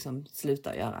måste man ju liksom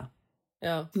sluta göra.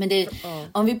 Ja. Men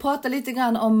om vi pratar lite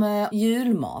grann om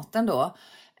julmaten då.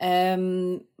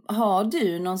 Har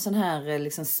du någon sån här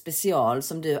liksom special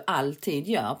som du alltid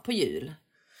gör på jul?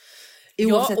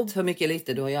 Oavsett hur mycket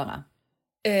lite du har att göra.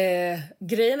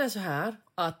 Grejen är så här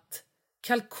att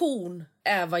kalkon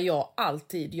är vad jag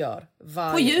alltid gör.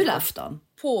 På julafton?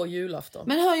 På julafton.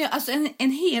 Men hör jag, alltså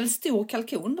en hel stor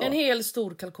kalkon då? En hel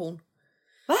stor kalkon.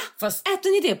 Va?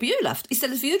 Äter ni det på julafton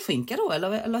istället för julskinka då?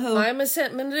 Eller hur? Nej,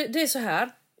 men det är så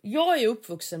här. Jag är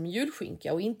uppvuxen med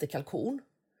julskinka och inte kalkon.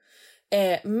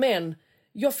 Men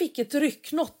jag fick ett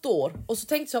ryck något år och så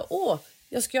tänkte jag,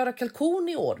 jag ska göra kalkon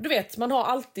i år. Du vet, man har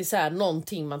alltid så här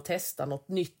någonting man testar, något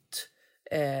nytt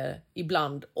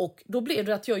ibland. Och då blev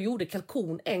det att jag gjorde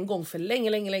kalkon en gång för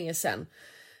länge sedan.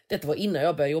 Detta var innan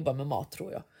jag började jobba med mat,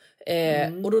 tror jag.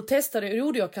 Och då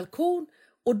gjorde jag kalkon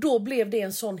och då blev det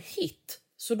en sån hit.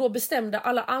 Så då bestämde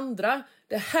alla andra,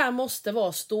 det här måste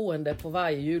vara stående på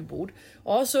varje julbord.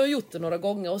 Ja, så har jag gjort det några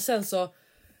gånger och sen så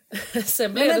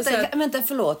blev det så här... Vänta,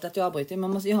 förlåt att jag avbryter.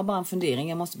 Jag har bara en fundering,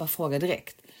 jag måste bara fråga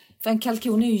direkt. För en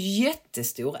kalkon är ju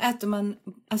jättestor. Äter man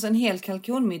alltså en hel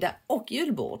kalkonmiddag och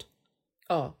julbord?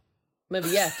 Ja, men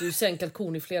vi äter ju sen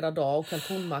kalkon i flera dagar och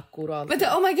kalkonmackor och allt. Men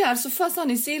oh my god, så först har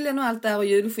ni sillen och allt där och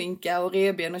julskinka och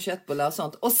revben och köttbullar och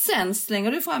sånt. Och sen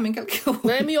slänger du fram en kalkon.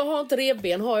 Nej, men jag har inte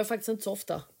revben, har jag faktiskt inte så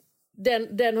ofta.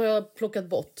 Den har jag plockat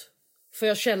bort. För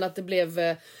jag känner att det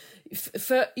blev...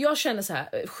 För jag känner så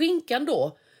här, skinkan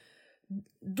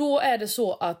då är det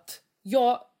så att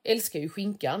jag älskar ju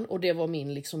skinkan och det var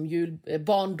min liksom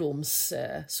barndoms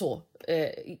så.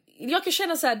 Jag kan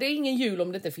känna så här, det är ingen jul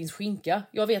om det inte finns skinka.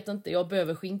 Jag vet inte, jag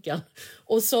behöver skinkan.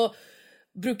 Och så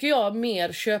brukar jag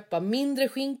mer köpa mindre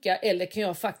skinka eller kan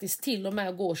jag faktiskt till och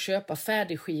med gå och köpa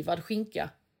färdigskivad skinka.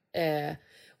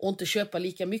 Och inte köpa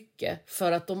lika mycket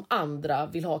för att de andra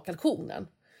vill ha kalkonen.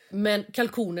 Men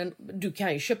kalkonen, du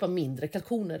kan ju köpa mindre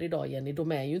kalkoner idag, Jenny.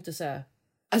 De är ju inte så här...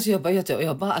 Alltså jag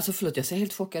bara, förlåt, jag ser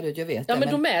helt chockad ut, jag vet ja, det.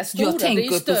 Men de är stora, jag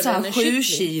tänker på så här 7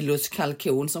 kilos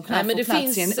kalkon som kan få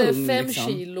plats i en ugn. Nej, men det finns 5 liksom.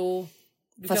 Kilo.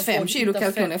 Fast 5 kilo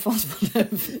kalkon är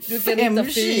fortfarande 5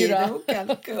 kilo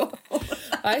kalkon.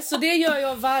 Nej, så det gör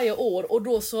jag varje år och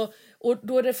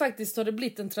då är det faktiskt, har det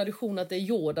blivit en tradition att det är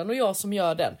Jordan och jag som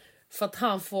gör den. För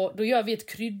att då gör vi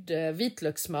ett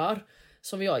vitlökssmör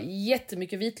som vi har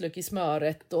jättemycket vitlök i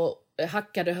smöret och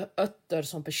hackade örter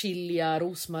som persilja,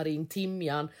 rosmarin,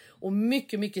 timjan och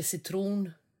mycket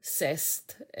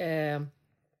citronzest.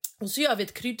 Och så gör vi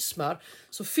ett kryddsmör,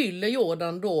 så fyller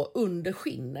Jordan då under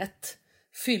skinnet.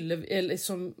 Fyller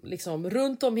liksom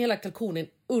runt om hela kalkonen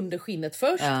under skinnet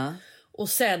först. Ja. Och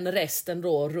sen resten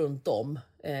då runt om.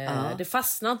 Det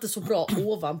fastnar inte så bra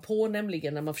ovanpå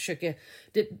nämligen när man försöker...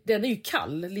 Den är ju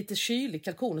kall, lite kylig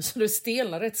kalkonen, så det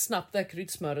stelnar rätt snabbt det här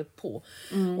kryddsmöret på.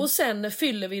 Och sen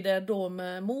fyller vi det då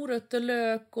med morötter,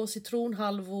 lök och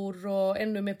citronhalvor och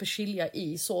ännu mer persilja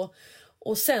i så.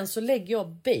 Och sen så lägger jag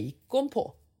bacon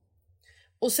på.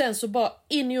 Och sen så bara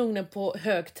in i ugnen på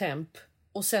hög temp.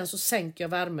 Och sen så sänker jag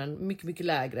värmen mycket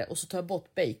lägre och så tar jag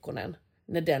bort baconen.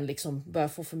 När den liksom börjar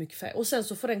få för mycket färg. Och sen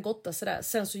så får den gotta sig där.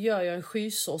 Sen så gör jag en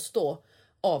skysås då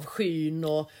av skyn.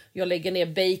 Och jag lägger ner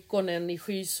baconen i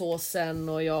skysåsen.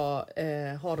 Och jag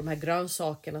har de här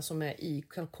grönsakerna som är i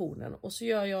kalkonen. Och så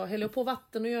häller jag på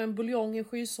vatten och gör en buljong, en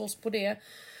skysås på det.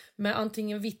 Med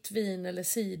antingen vitt vin eller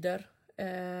cider.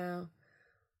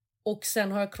 Och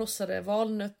sen har jag krossade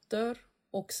valnötter.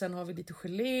 Och sen har vi lite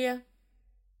gelé.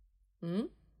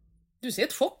 Du ser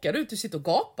ett chockad ut, du sitter och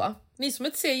gapar. Ni som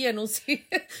inte ser igenom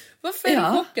varför är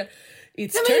du chockad? Nej,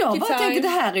 men jag bara tänker, det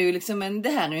här är ju liksom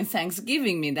en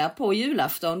Thanksgiving-middag på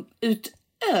julafton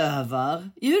utöver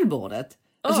julbordet.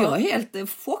 Alltså jag är helt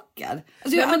chockad.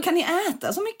 Alltså kan ni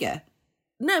äta så mycket?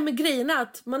 Nej, men grejen är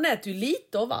att man äter ju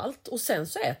lite av allt och sen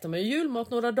så äter man ju julmat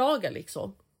några dagar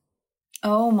liksom.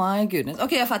 Oh my goodness.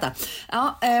 Okej, jag fattar.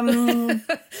 Ja,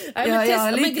 jag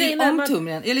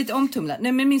är lite omtumlad.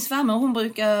 Nej, men min svärmor, hon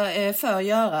brukar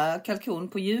göra kalkon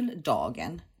på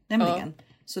juldagen. Nämligen.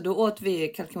 Så då åt vi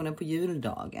kalkonen på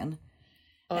juldagen.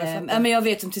 Men jag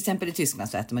vet som till exempel i Tyskland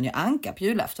så äter man ju anka på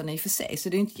julafton i och för sig. Så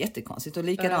det är inte jättekonstigt. Och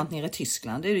likadant nere i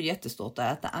Tyskland, det är ju jättestort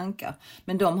att äta anka.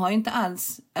 Men de har ju inte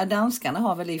alls, danskarna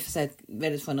har väl i och för sig ett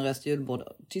väldigt generöst julbord.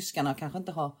 Tyskarna kanske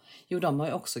inte har, de har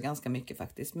ju också ganska mycket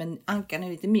faktiskt. Men ankan är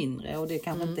lite mindre och det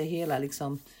kanske inte är hela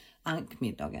liksom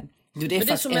ankmiddagen. Det är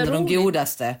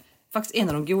faktiskt en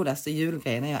av de godaste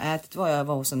julgrejerna jag ätit var jag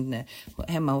var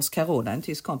hemma hos Carola, en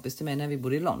tysk kompis till mig när vi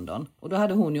bodde i London. Och då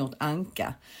hade hon gjort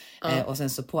anka. Och sen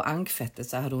så på ankfettet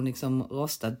så hade hon liksom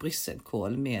rostat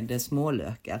brysselkål med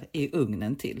smålökar i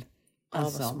ugnen till.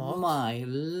 Alltså, my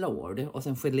lord. Och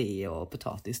sen gelé och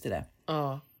potatis till det.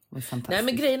 Ja. Det var fantastiskt. Nej,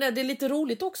 men grejen är, det är lite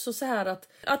roligt också så här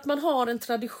att man har en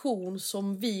tradition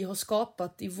som vi har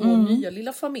skapat i vår nya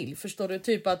lilla familj. Förstår du?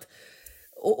 Typ att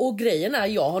och grejen är,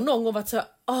 jag har någon gång varit så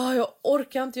här, jag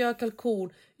orkar inte göra kalkon.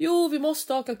 Jo, vi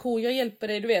måste ha kalkon, jag hjälper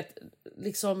dig, du vet.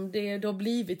 Liksom, det har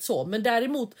blivit så. Men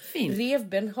däremot,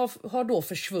 revben har då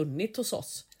försvunnit hos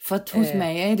oss. För att hos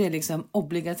mig är det liksom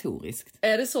obligatoriskt.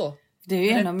 Är det så? Det är ju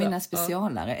en av mina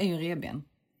specialare, är ju revben.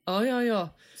 Ja.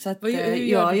 Så att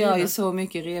jag gör ju så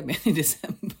mycket revben i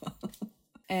december.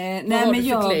 Vad har du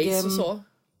för glaze och så?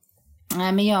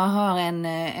 Nej, men jag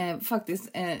har faktiskt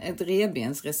ett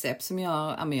revbensrecept som jag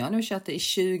har nu kört det i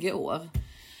 20 år.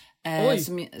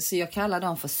 Så jag kallar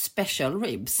dem för special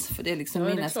ribs. För det är liksom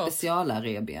mina speciala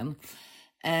revben.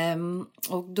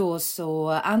 Och då så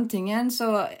antingen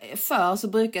så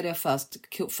brukade jag först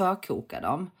förkoka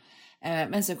dem.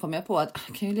 Men sen kom jag på att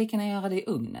jag kan ju lika gärna göra det i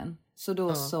ugnen. Så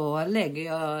då så lägger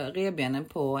jag revbenen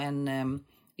på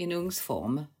en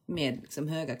ugnsform med liksom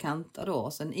höga kanter då.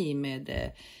 Och sen i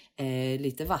med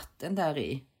lite vatten där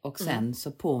i. Och sen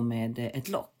så på med ett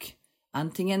lock.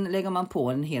 Antingen lägger man på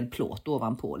en hel plåt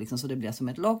ovanpå liksom, så det blir som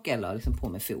ett lock, eller liksom på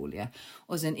med folie.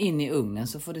 Och sen in i ugnen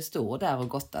så får det stå där och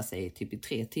gotta sig typ i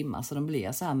 3 timmar. Så de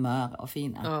blir så här möra och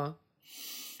fina.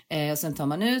 Och sen tar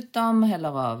man ut dem,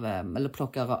 eller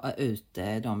plockar ut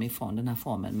dem ifrån den här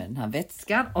formen med den här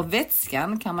vätskan. Och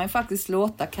vätskan kan man ju faktiskt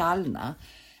låta kallna.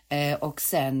 Och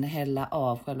sen hälla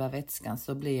av själva vätskan,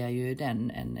 så blir ju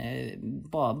den en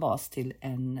bra bas till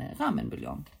en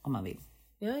ramenbuljong om man vill.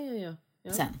 Ja.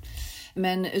 Sen.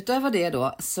 Men utöver det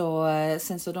då,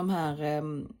 sen så de här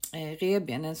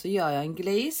revbenen så gör jag en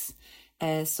glaze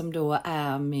som då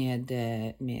är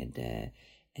med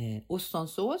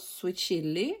ostonsås, sweet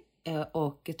chili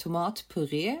och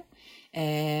tomatpuré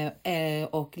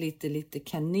och lite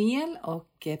kanel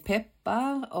och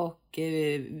peppar och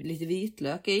lite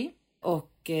vitlök i.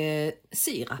 Och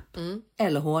sirap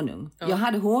eller honung. Jag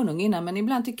hade honung innan, men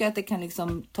ibland tycker jag att det kan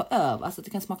liksom ta över. Alltså att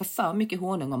det kan smaka för mycket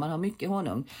honung om man har mycket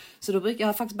honung. Så då brukar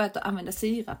jag faktiskt börja använda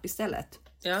sirap istället.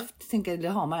 Jag tänker det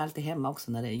har man alltid hemma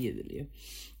också när det är jul ju.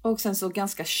 Och sen så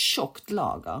ganska tjockt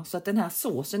lager. Så att den här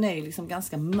såsen är ju liksom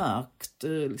ganska mörkt,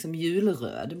 liksom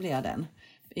julröd blir den.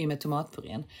 I med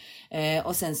tomatpurén.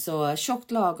 Och sen så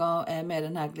tjockt lager med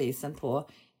den här glisen på.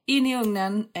 In i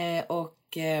ugnen och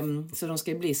så de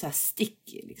ska bli så här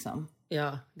sticky liksom.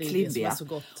 Ja, det är klibbiga. Det som är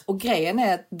så gott. Och grejen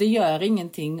är att det gör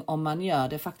ingenting om man gör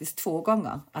det faktiskt 2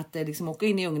 gånger. Att det liksom åker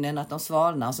in i ugnen, att de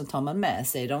svalnar och så tar man med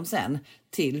sig dem sen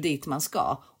till dit man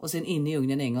ska. Och sen in i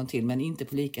ugnen en gång till, men inte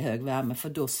på lika hög värme, för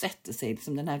då sätter sig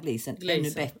liksom den här glisen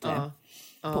ännu bättre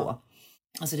på.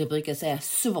 Alltså det brukar säga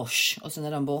swash och sen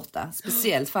är de borta.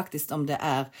 Speciellt faktiskt om det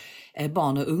är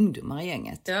barn och ungdomar i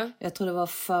gänget. Ja. Jag tror det var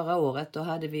förra året, då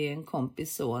hade vi en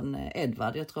kompis son,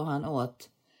 Edvard. Jag tror han åt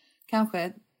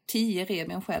kanske 10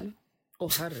 revben själv.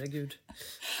 Herregud.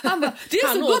 Han bara, det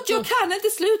är så gott, jag kan inte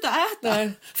sluta äta.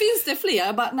 Nej. Finns det fler?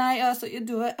 Jag bara, nej alltså,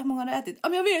 hur många har du ätit?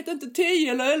 Jag vet inte,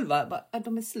 10 eller 11. Jag bara,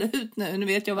 de är slut nu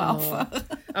vet jag varför.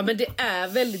 Ja, men det är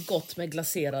väldigt gott med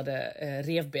glaserade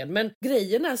revben. Men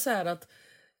grejen är så här att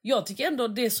jag tycker ändå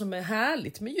det som är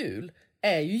härligt med jul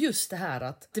är ju just det här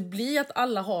att det blir att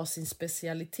alla har sin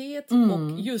specialitet.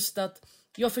 Och just att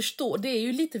jag förstår, det är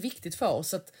ju lite viktigt för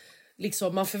oss att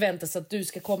liksom man förväntar sig att du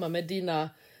ska komma med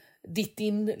ditt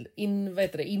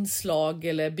inslag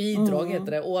eller bidrag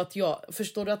heter det. Och att jag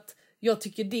förstår att jag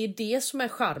tycker det är det som är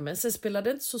charmen. Sen spelar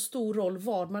det inte så stor roll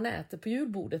vad man äter på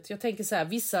julbordet. Jag tänker så här,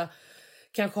 vissa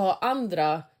kanske har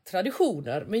andra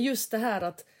traditioner, men just det här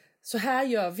att så här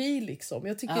gör vi liksom.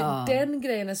 Jag tycker den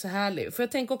grejen är så härlig. För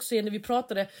jag tänker också när vi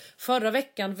pratade förra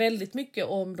veckan väldigt mycket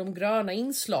om de gröna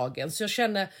inslagen. Så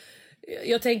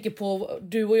jag tänker på,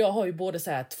 du och jag har ju både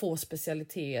så här 2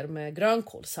 specialiteter med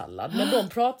grönkålssallad. Men de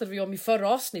pratade vi om i förra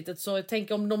avsnittet. Så jag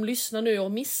tänker om de lyssnar nu och har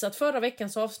missat förra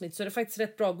veckans avsnitt, så är det faktiskt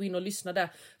rätt bra att gå in och lyssna där.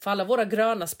 För alla våra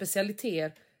gröna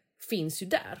specialiteter finns ju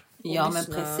där. Ja, men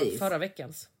precis. Förra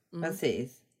veckans.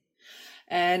 Precis.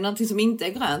 Någonting som inte är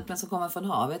grönt men som kommer från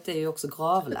havet är ju också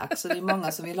gravlax. Så det är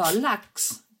många som vill ha lax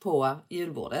på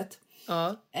julbordet.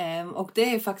 Ja. Och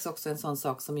det är faktiskt också en sån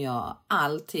sak som jag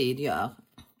alltid gör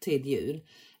till jul.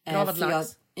 Gravad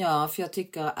lax. För jag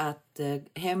tycker att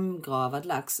hemgravad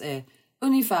lax är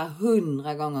ungefär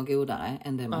 100 gånger godare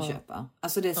än det man köper.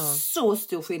 Alltså det är så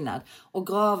stor skillnad. Och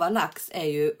grava lax är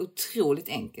ju otroligt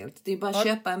enkelt. Det är bara att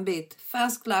köpa en bit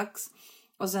färsk lax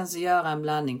och sen så göra en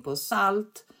blandning på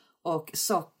salt och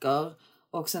socker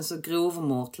och sen så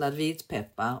grovmortlad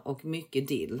vitpeppar och mycket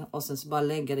dill. Och sen så bara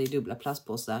lägga det i dubbla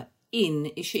plastpåsar in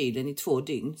i kylen i 2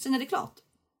 dygn. Sen är det klart.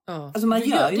 Ja. Alltså man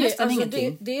gör ju nästan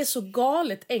ingenting. Det är så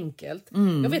galet enkelt.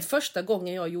 Jag vet första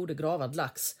gången jag gjorde gravad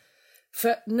lax.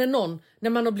 För när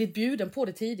man har blivit bjuden på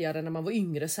det tidigare när man var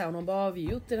yngre så här, och någon bara,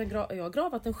 jag har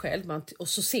gravat den själv. Och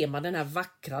så ser man den här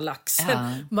vackra laxen.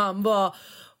 Ja. Man bara,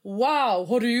 wow,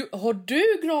 har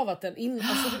du gravat den in?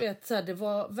 Alltså du vet, så här, det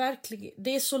var verkligen,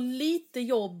 det är så lite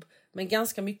jobb men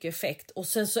ganska mycket effekt. Och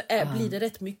sen så blir det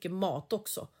rätt mycket mat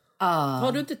också.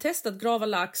 Har du inte testat grava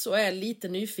lax och är lite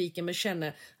nyfiken men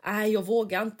känner, nej jag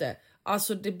vågar inte.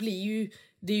 Alltså det är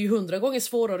ju 100 gånger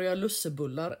svårare att göra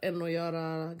lussebullar än att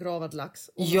göra gravad lax.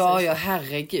 Ja,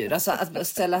 herregud. Alltså att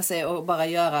ställa sig och bara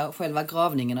göra själva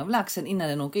gravningen av laxen innan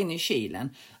den åker in i kylen.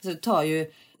 Alltså det tar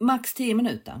ju max 10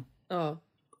 minuter. Ja.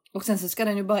 Och sen så ska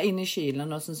den ju bara in i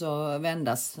kylen och sen så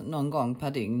vändas någon gång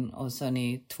per dygn. Och sen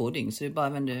i 2 dygn så det bara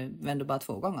vänder bara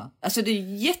 2 gånger. Alltså det är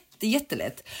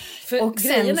jättelätt. För och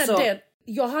grejen är den,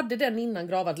 jag hade den innan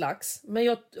gravad lax. Men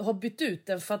jag har bytt ut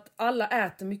den för att alla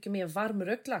äter mycket mer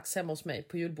varmrökt lax hemma hos mig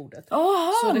på julbordet.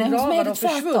 Så den gravad har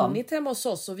försvunnit hemma hos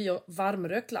oss och vi har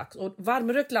varmrökt lax. Och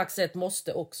varmrökt lax är ett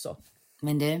måste också.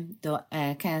 Men då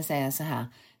kan jag säga så här.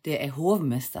 Det är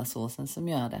hovmästarsåsen som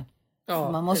gör det.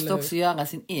 Ja, man måste också göra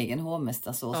sin egen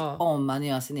hovmästarsås om man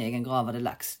gör sin egen gravade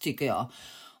lax, tycker jag.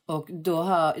 Och då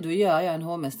gör jag en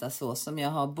hovmästarsås som jag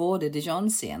har både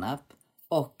Dijon-senap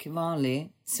och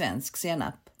vanlig svensk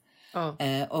senap.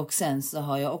 Och sen så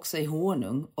har jag också i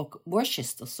honung och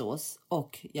Worcestersås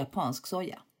och japansk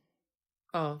soja.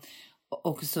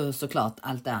 Och såklart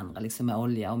allt det andra liksom med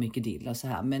olja och mycket dill och så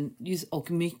här. Men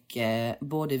och mycket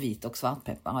både vit och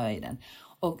svartpeppar har jag i den.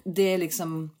 Och det är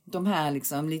liksom de här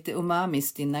liksom lite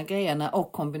umami-stinna grejerna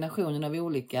och kombinationen av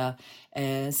olika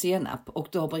senap. Och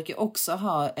då brukar jag också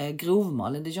ha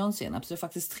grovmalen Dijon-senap. Så det är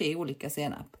faktiskt 3 olika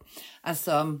senap.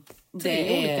 Alltså,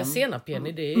 3 olika senap,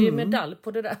 Jenny. Det är medalj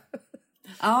på det där.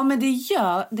 Ja, men det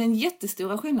gör den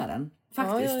jättestora skillnaden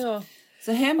faktiskt. Ja.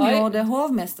 Så hemgjord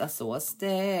hovmästarsås, det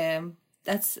är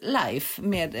that's life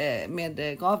med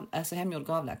hemgjord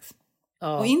gravlax.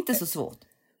 Ja. Och inte så svårt.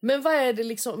 Men vad är det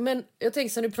liksom, men jag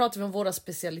tänker så nu pratar vi om våra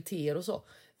specialiteter och så.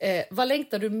 Vad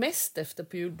längtar du mest efter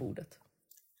på julbordet?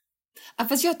 Ja,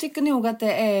 fast jag tycker nog att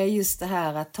det är just det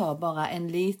här att ta bara en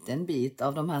liten bit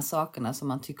av de här sakerna som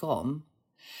man tycker om.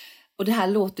 Och det här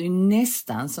låter ju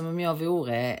nästan som om jag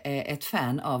vore ett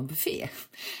fan av buffé.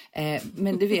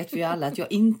 Men det vet vi ju alla att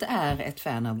jag inte är ett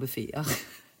fan av bufféer.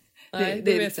 Nej,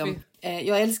 det vet liksom,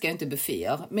 jag älskar inte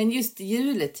bufféer. Men just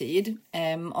juletid,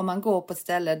 om man går på ett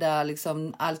ställe där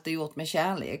liksom allt är gjort med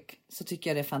kärlek, så tycker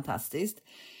jag det är fantastiskt.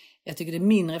 Jag tycker det är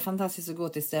mindre fantastiskt att gå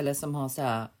till ett ställe som har så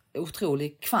här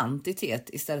otrolig kvantitet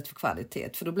istället för kvalitet.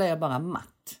 För då blir jag bara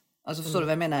matt. Alltså förstår du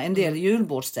vad jag menar? En del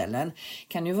julbordsställen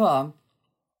kan ju vara...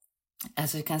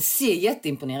 Alltså det kan se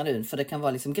jätteimponerande ut, för det kan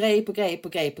vara liksom grej på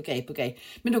grej.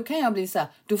 Men då kan jag bli så här,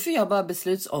 då får jag bara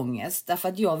beslutsångest. Därför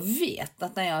att jag vet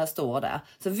att när jag står där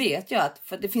så vet jag att,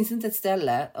 för det finns inte ett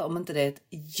ställe, om inte det är ett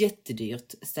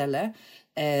jättedyrt ställe,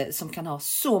 som kan ha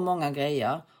så många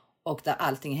grejer och där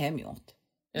allting är hemgjort.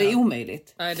 Ja. Det är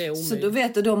omöjligt. Nej, det är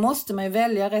omöjligt. Så då måste man ju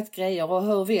välja rätt grejer, och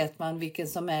hur vet man vilken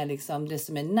som är liksom det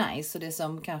som är nice och det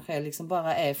som kanske liksom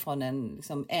bara är från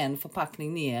en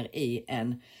förpackning ner i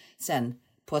en, sen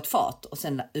på ett fat och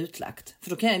sen utlagt. För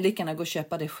då kan jag lika gärna gå och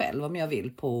köpa det själv om jag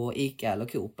vill på Ica eller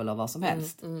Coop eller vad som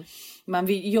helst. Men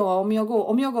om jag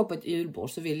går på ett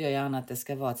julbord så vill jag gärna att det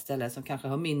ska vara ett ställe som kanske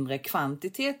har mindre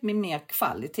kvantitet men mer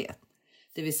kvalitet.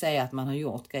 Det vill säga att man har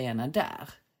gjort grejerna där,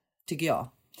 tycker jag.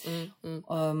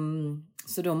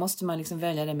 Så då måste man liksom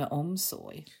välja det med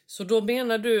omsorg. Så då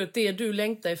menar du att det du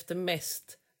längtar efter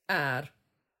mest är...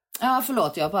 Ja,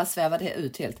 förlåt, jag bara svävade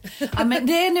ut helt. Ja, men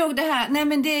det är nog det här, nej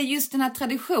men det är just den här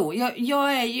tradition.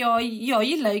 Jag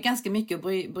gillar ju ganska mycket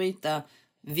att bryta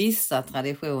vissa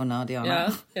traditioner,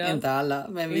 Diana. Ja. Inte alla,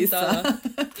 men vissa. Alla.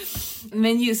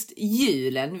 Men just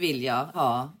julen vill jag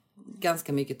ha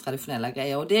ganska mycket traditionella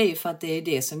grejer. Och det är ju för att det är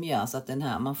det som gör så att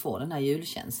man får den här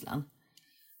julkänslan.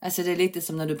 Alltså det är lite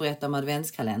som när du berättade om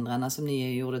adventskalendrarna som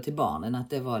ni gjorde till barnen. Att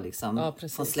det var liksom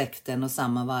från släkten och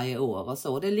samma varje år och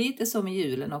så. Det är lite som i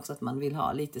julen också att man vill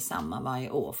ha lite samma varje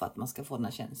år för att man ska få den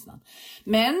här känslan.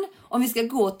 Men om vi ska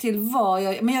gå till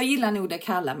men jag gillar nog det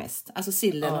kalla mest. Alltså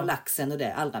sillen och laxen och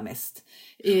det allra mest.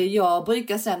 Jag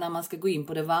brukar sen när man ska gå in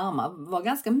på det varma vara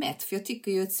ganska mätt. För jag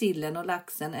tycker ju att sillen och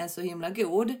laxen är så himla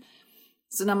god.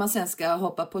 Så när man sen ska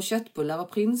hoppa på köttbullar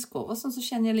och prinskorv och så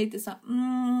känner jag lite så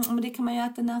men det kan man ju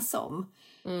äta när som.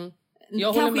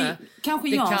 Jag håller med. Kanske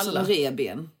Jansson och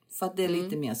reben. För att det är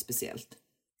lite mer speciellt.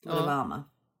 Och det varma.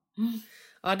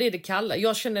 Ja, det är det kalla.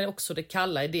 Jag känner också det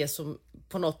kalla är det som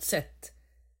på något sätt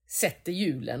sätter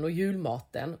julen och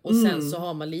julmaten. Och sen så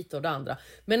har man lite av det andra.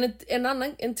 Men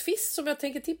en twist som jag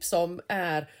tänker tipsa om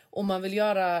är om man vill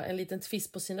göra en liten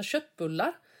twist på sina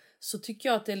köttbullar. Så tycker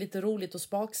jag att det är lite roligt att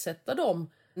smaksätta dem.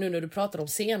 Nu när du pratar om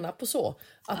senap och så.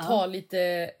 Att ha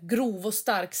lite grov och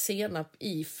stark senap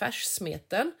i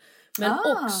färssmeten. Men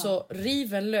också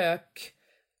riven lök.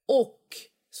 Och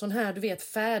sån här, du vet,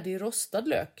 färdig rostad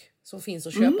lök. Som finns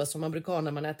att köpa som man brukar ha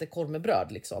när man äter korv med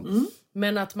bröd liksom.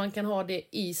 Men att man kan ha det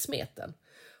i smeten.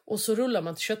 Och så rullar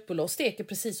man till köttbullar och steker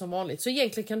precis som vanligt. Så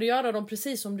egentligen kan du göra dem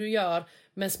precis som du gör.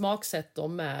 Men smaksätt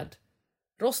dem med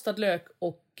rostad lök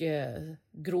och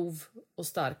grov och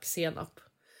stark senap.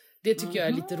 Det tycker jag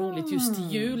är lite roligt just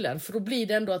till julen. För då blir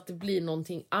det ändå att det blir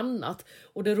någonting annat.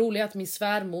 Och det roliga är att min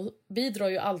svärmor bidrar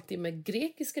ju alltid med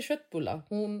grekiska köttbullar.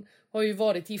 Hon har ju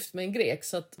varit gift med en grek.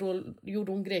 Så att då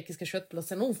gjorde hon grekiska köttbullar.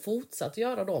 Sen har hon fortsatt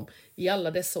göra dem i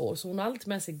alla dessa år. Så hon har alltid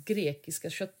med sig grekiska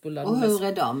köttbullar. Och hur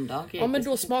är de då? Ja, men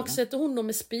då smaksätter hon dem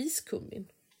med spiskummin.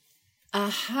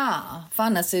 Aha, för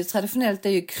annars är det traditionellt är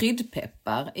ju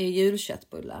kryddpeppar i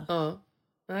julköttbullar. Ja,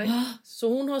 nej. Så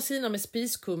hon har sina med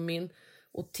spiskummin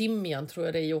och timjan tror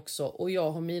jag det är också. Och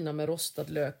jag har mina med rostad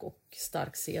lök och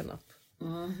stark senap.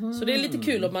 Så det är lite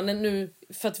kul om man är nu,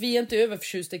 för att vi är inte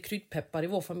överförtjusta i kryddpeppar i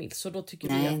vår familj. Så då tycker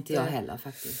vi att... Nej, inte jag heller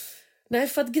faktiskt. Nej,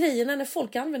 för att grejen är när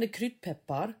folk använder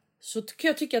kryddpeppar så kan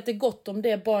jag tycka att det är gott om det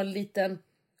är bara en liten...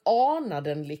 Ana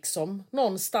den liksom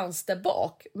någonstans där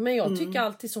bak. Men jag tycker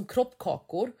alltid som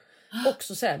kroppkakor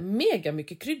också så här mega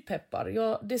mycket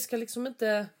kryddpeppar. Det ska liksom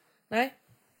inte, nej,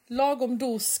 lagom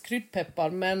dos kryddpeppar.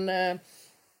 Men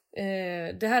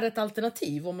det här är ett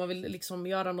alternativ om man vill liksom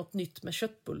göra något nytt med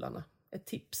köttbullarna. Ett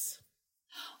tips.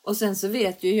 Och sen så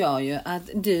vet ju jag ju att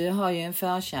du har ju en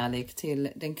förkärlek till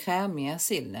den krämiga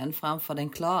sillen framför den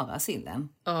klara sillen.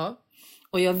 Ja.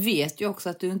 Och jag vet ju också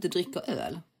att du inte dricker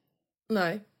öl.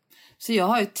 Nej. Så jag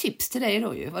har ju ett tips till dig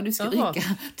då ju. Vad du ska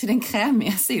dricka till den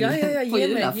krämiga sillen på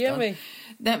julafton. Ge mig.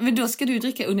 Men då ska du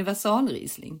dricka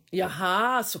universalriesling.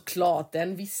 Jaha, såklart.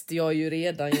 Den visste jag ju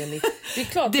redan, Jenny. Det är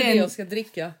klart det jag ska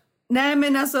dricka. Nej,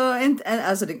 men alltså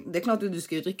det är klart att du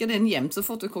ska ju dricka den jämt så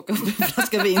fort du kokar upp en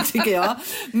flaska vin, tycker jag.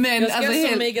 Men jag ska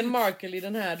som Meghan Markle i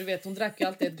den här, du vet, hon drack ju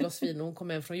alltid ett glas vin och hon kom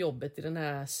hem från jobbet i den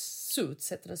här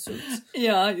Suits, heter den Suits?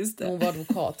 Ja, just det. Hon var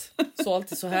advokat. Så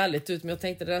alltid så härligt ut, men jag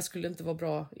tänkte det där skulle inte vara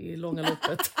bra i långa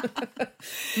loppet.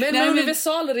 men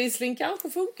universalriesling kanske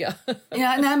funkar.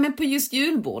 Men på just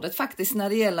julbordet faktiskt när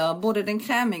det gäller både den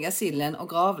krämiga sillen och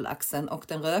gravlaxen och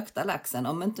den rökta laxen.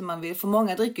 Om inte man vill, för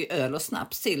många dricker ju öl och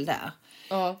snaps sill där.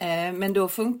 Ja. Men då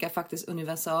funkar faktiskt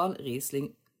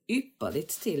universalriesling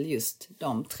ypperligt till just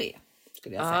de tre.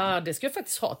 Skulle jag säga. Det ska jag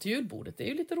faktiskt ha till julbordet, det är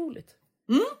ju lite roligt.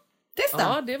 Testa.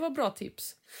 Ja, det var bra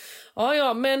tips.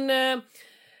 Ja, men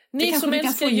ni det som du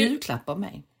kan få julklapp av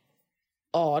mig.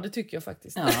 Ja, det tycker jag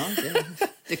faktiskt. Ja,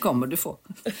 det kommer du få.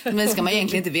 Men det ska man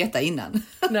egentligen inte veta innan.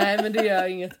 Nej, men det gör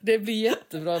inget. Det blir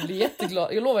jättebra, jag blir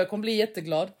jätteglad. Jag lovar, jag kommer bli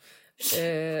jätteglad.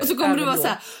 Och så kommer du vara så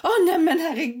här, nej men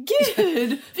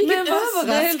herregud, vilken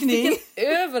överraskning. Vilken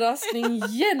överraskning,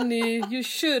 Jenny, you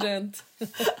shouldn't.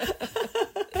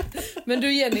 Men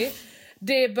du Jenny,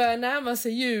 det börjar närma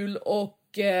sig jul och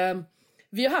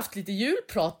vi har haft lite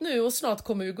julprat nu och snart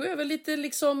kommer vi gå över lite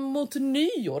liksom mot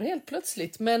nyår helt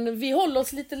plötsligt. Men vi håller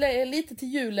oss lite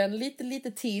till julen,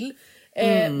 lite till.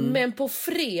 Men på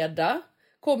fredag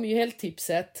kommer ju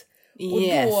helgtipset.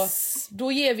 Och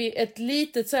då ger vi ett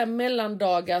litet så här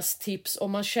mellandagars tips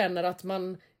om man känner att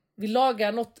man vill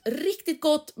laga något riktigt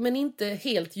gott men inte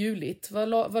helt juligt.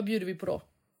 Vad bjuder vi på då?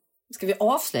 Ska vi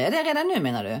avslöja det redan nu,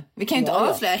 menar du? Vi kan ju inte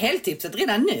avslöja helgtipset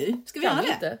redan nu. Ska vi göra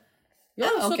det? Inte? Ja,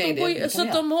 så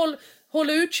att de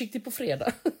håller utsikt på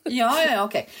fredag. Ja,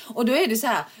 okej. Och då är det så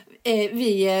här,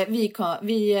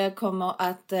 vi kommer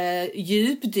att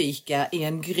djupdyka i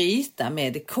en gryta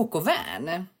med coq au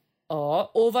vin.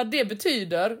 Ja, och vad det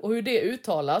betyder och hur det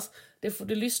uttalas, det får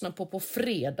du lyssna på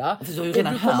fredag. För du har ju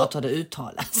redan hört hur det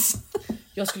uttalas.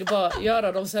 Jag skulle bara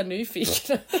göra dem så här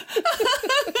nyfikna.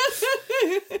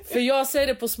 För jag säger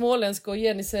det på småländska och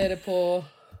Jenny säger det på...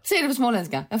 Säg det på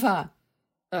småländska, jag får höra.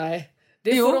 Nej,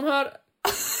 det får de höra...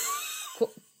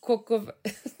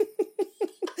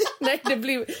 Nej, det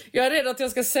blir... Jag är rädd att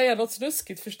jag ska säga något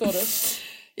snuskigt, förstår du?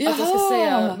 Att jag ska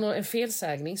säga en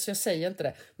felsägning, så jag säger inte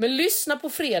det. Men lyssna på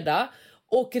fredag.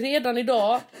 Och redan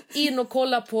idag, in och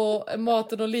kolla på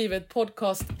Maten och livet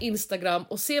podcast Instagram.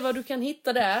 Och se vad du kan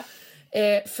hitta där.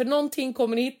 För någonting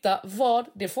kommer ni hitta.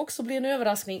 Det får också bli en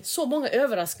överraskning. Så många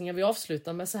överraskningar vi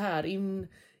avslutar med så här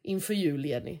inför jul,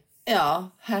 Jenny. Ja,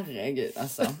 herregud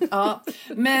alltså. Ja.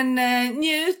 Men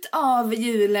njut av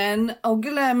julen och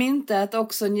glöm inte att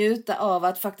också njuta av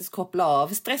att faktiskt koppla av.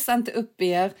 Stressa inte upp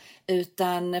er,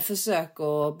 utan försök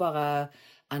att bara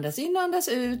andas in och andas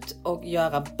ut och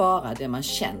göra bara det man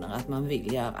känner att man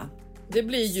vill göra. Det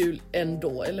blir jul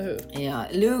ändå, eller hur? Ja,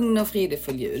 lugn och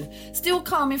fridfull jul. Stor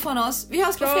kram ifrån oss. Vi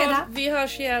hörs på fredag. Vi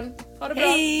hörs igen. Ha det bra.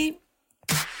 Hej!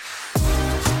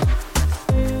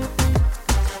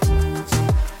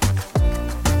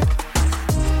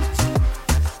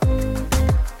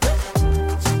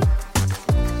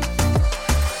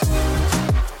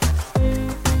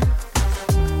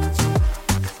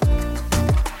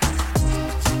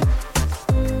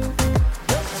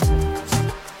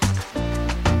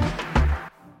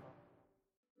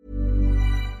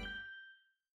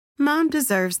 Mom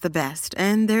deserves the best,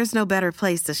 and there's no better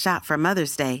place to shop for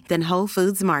Mother's Day than Whole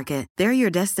Foods Market. They're your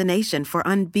destination for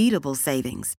unbeatable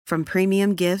savings, from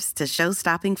premium gifts to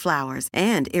show-stopping flowers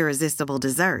and irresistible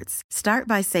desserts. Start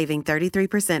by saving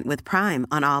 33% with Prime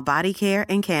on all body care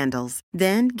and candles.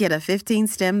 Then get a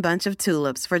 15-stem bunch of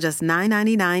tulips for just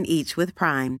 $9.99 each with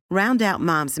Prime. Round out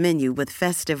Mom's menu with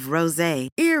festive rosé,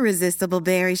 irresistible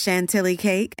berry chantilly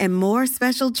cake, and more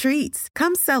special treats.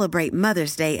 Come celebrate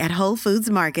Mother's Day at Whole Foods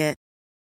Market.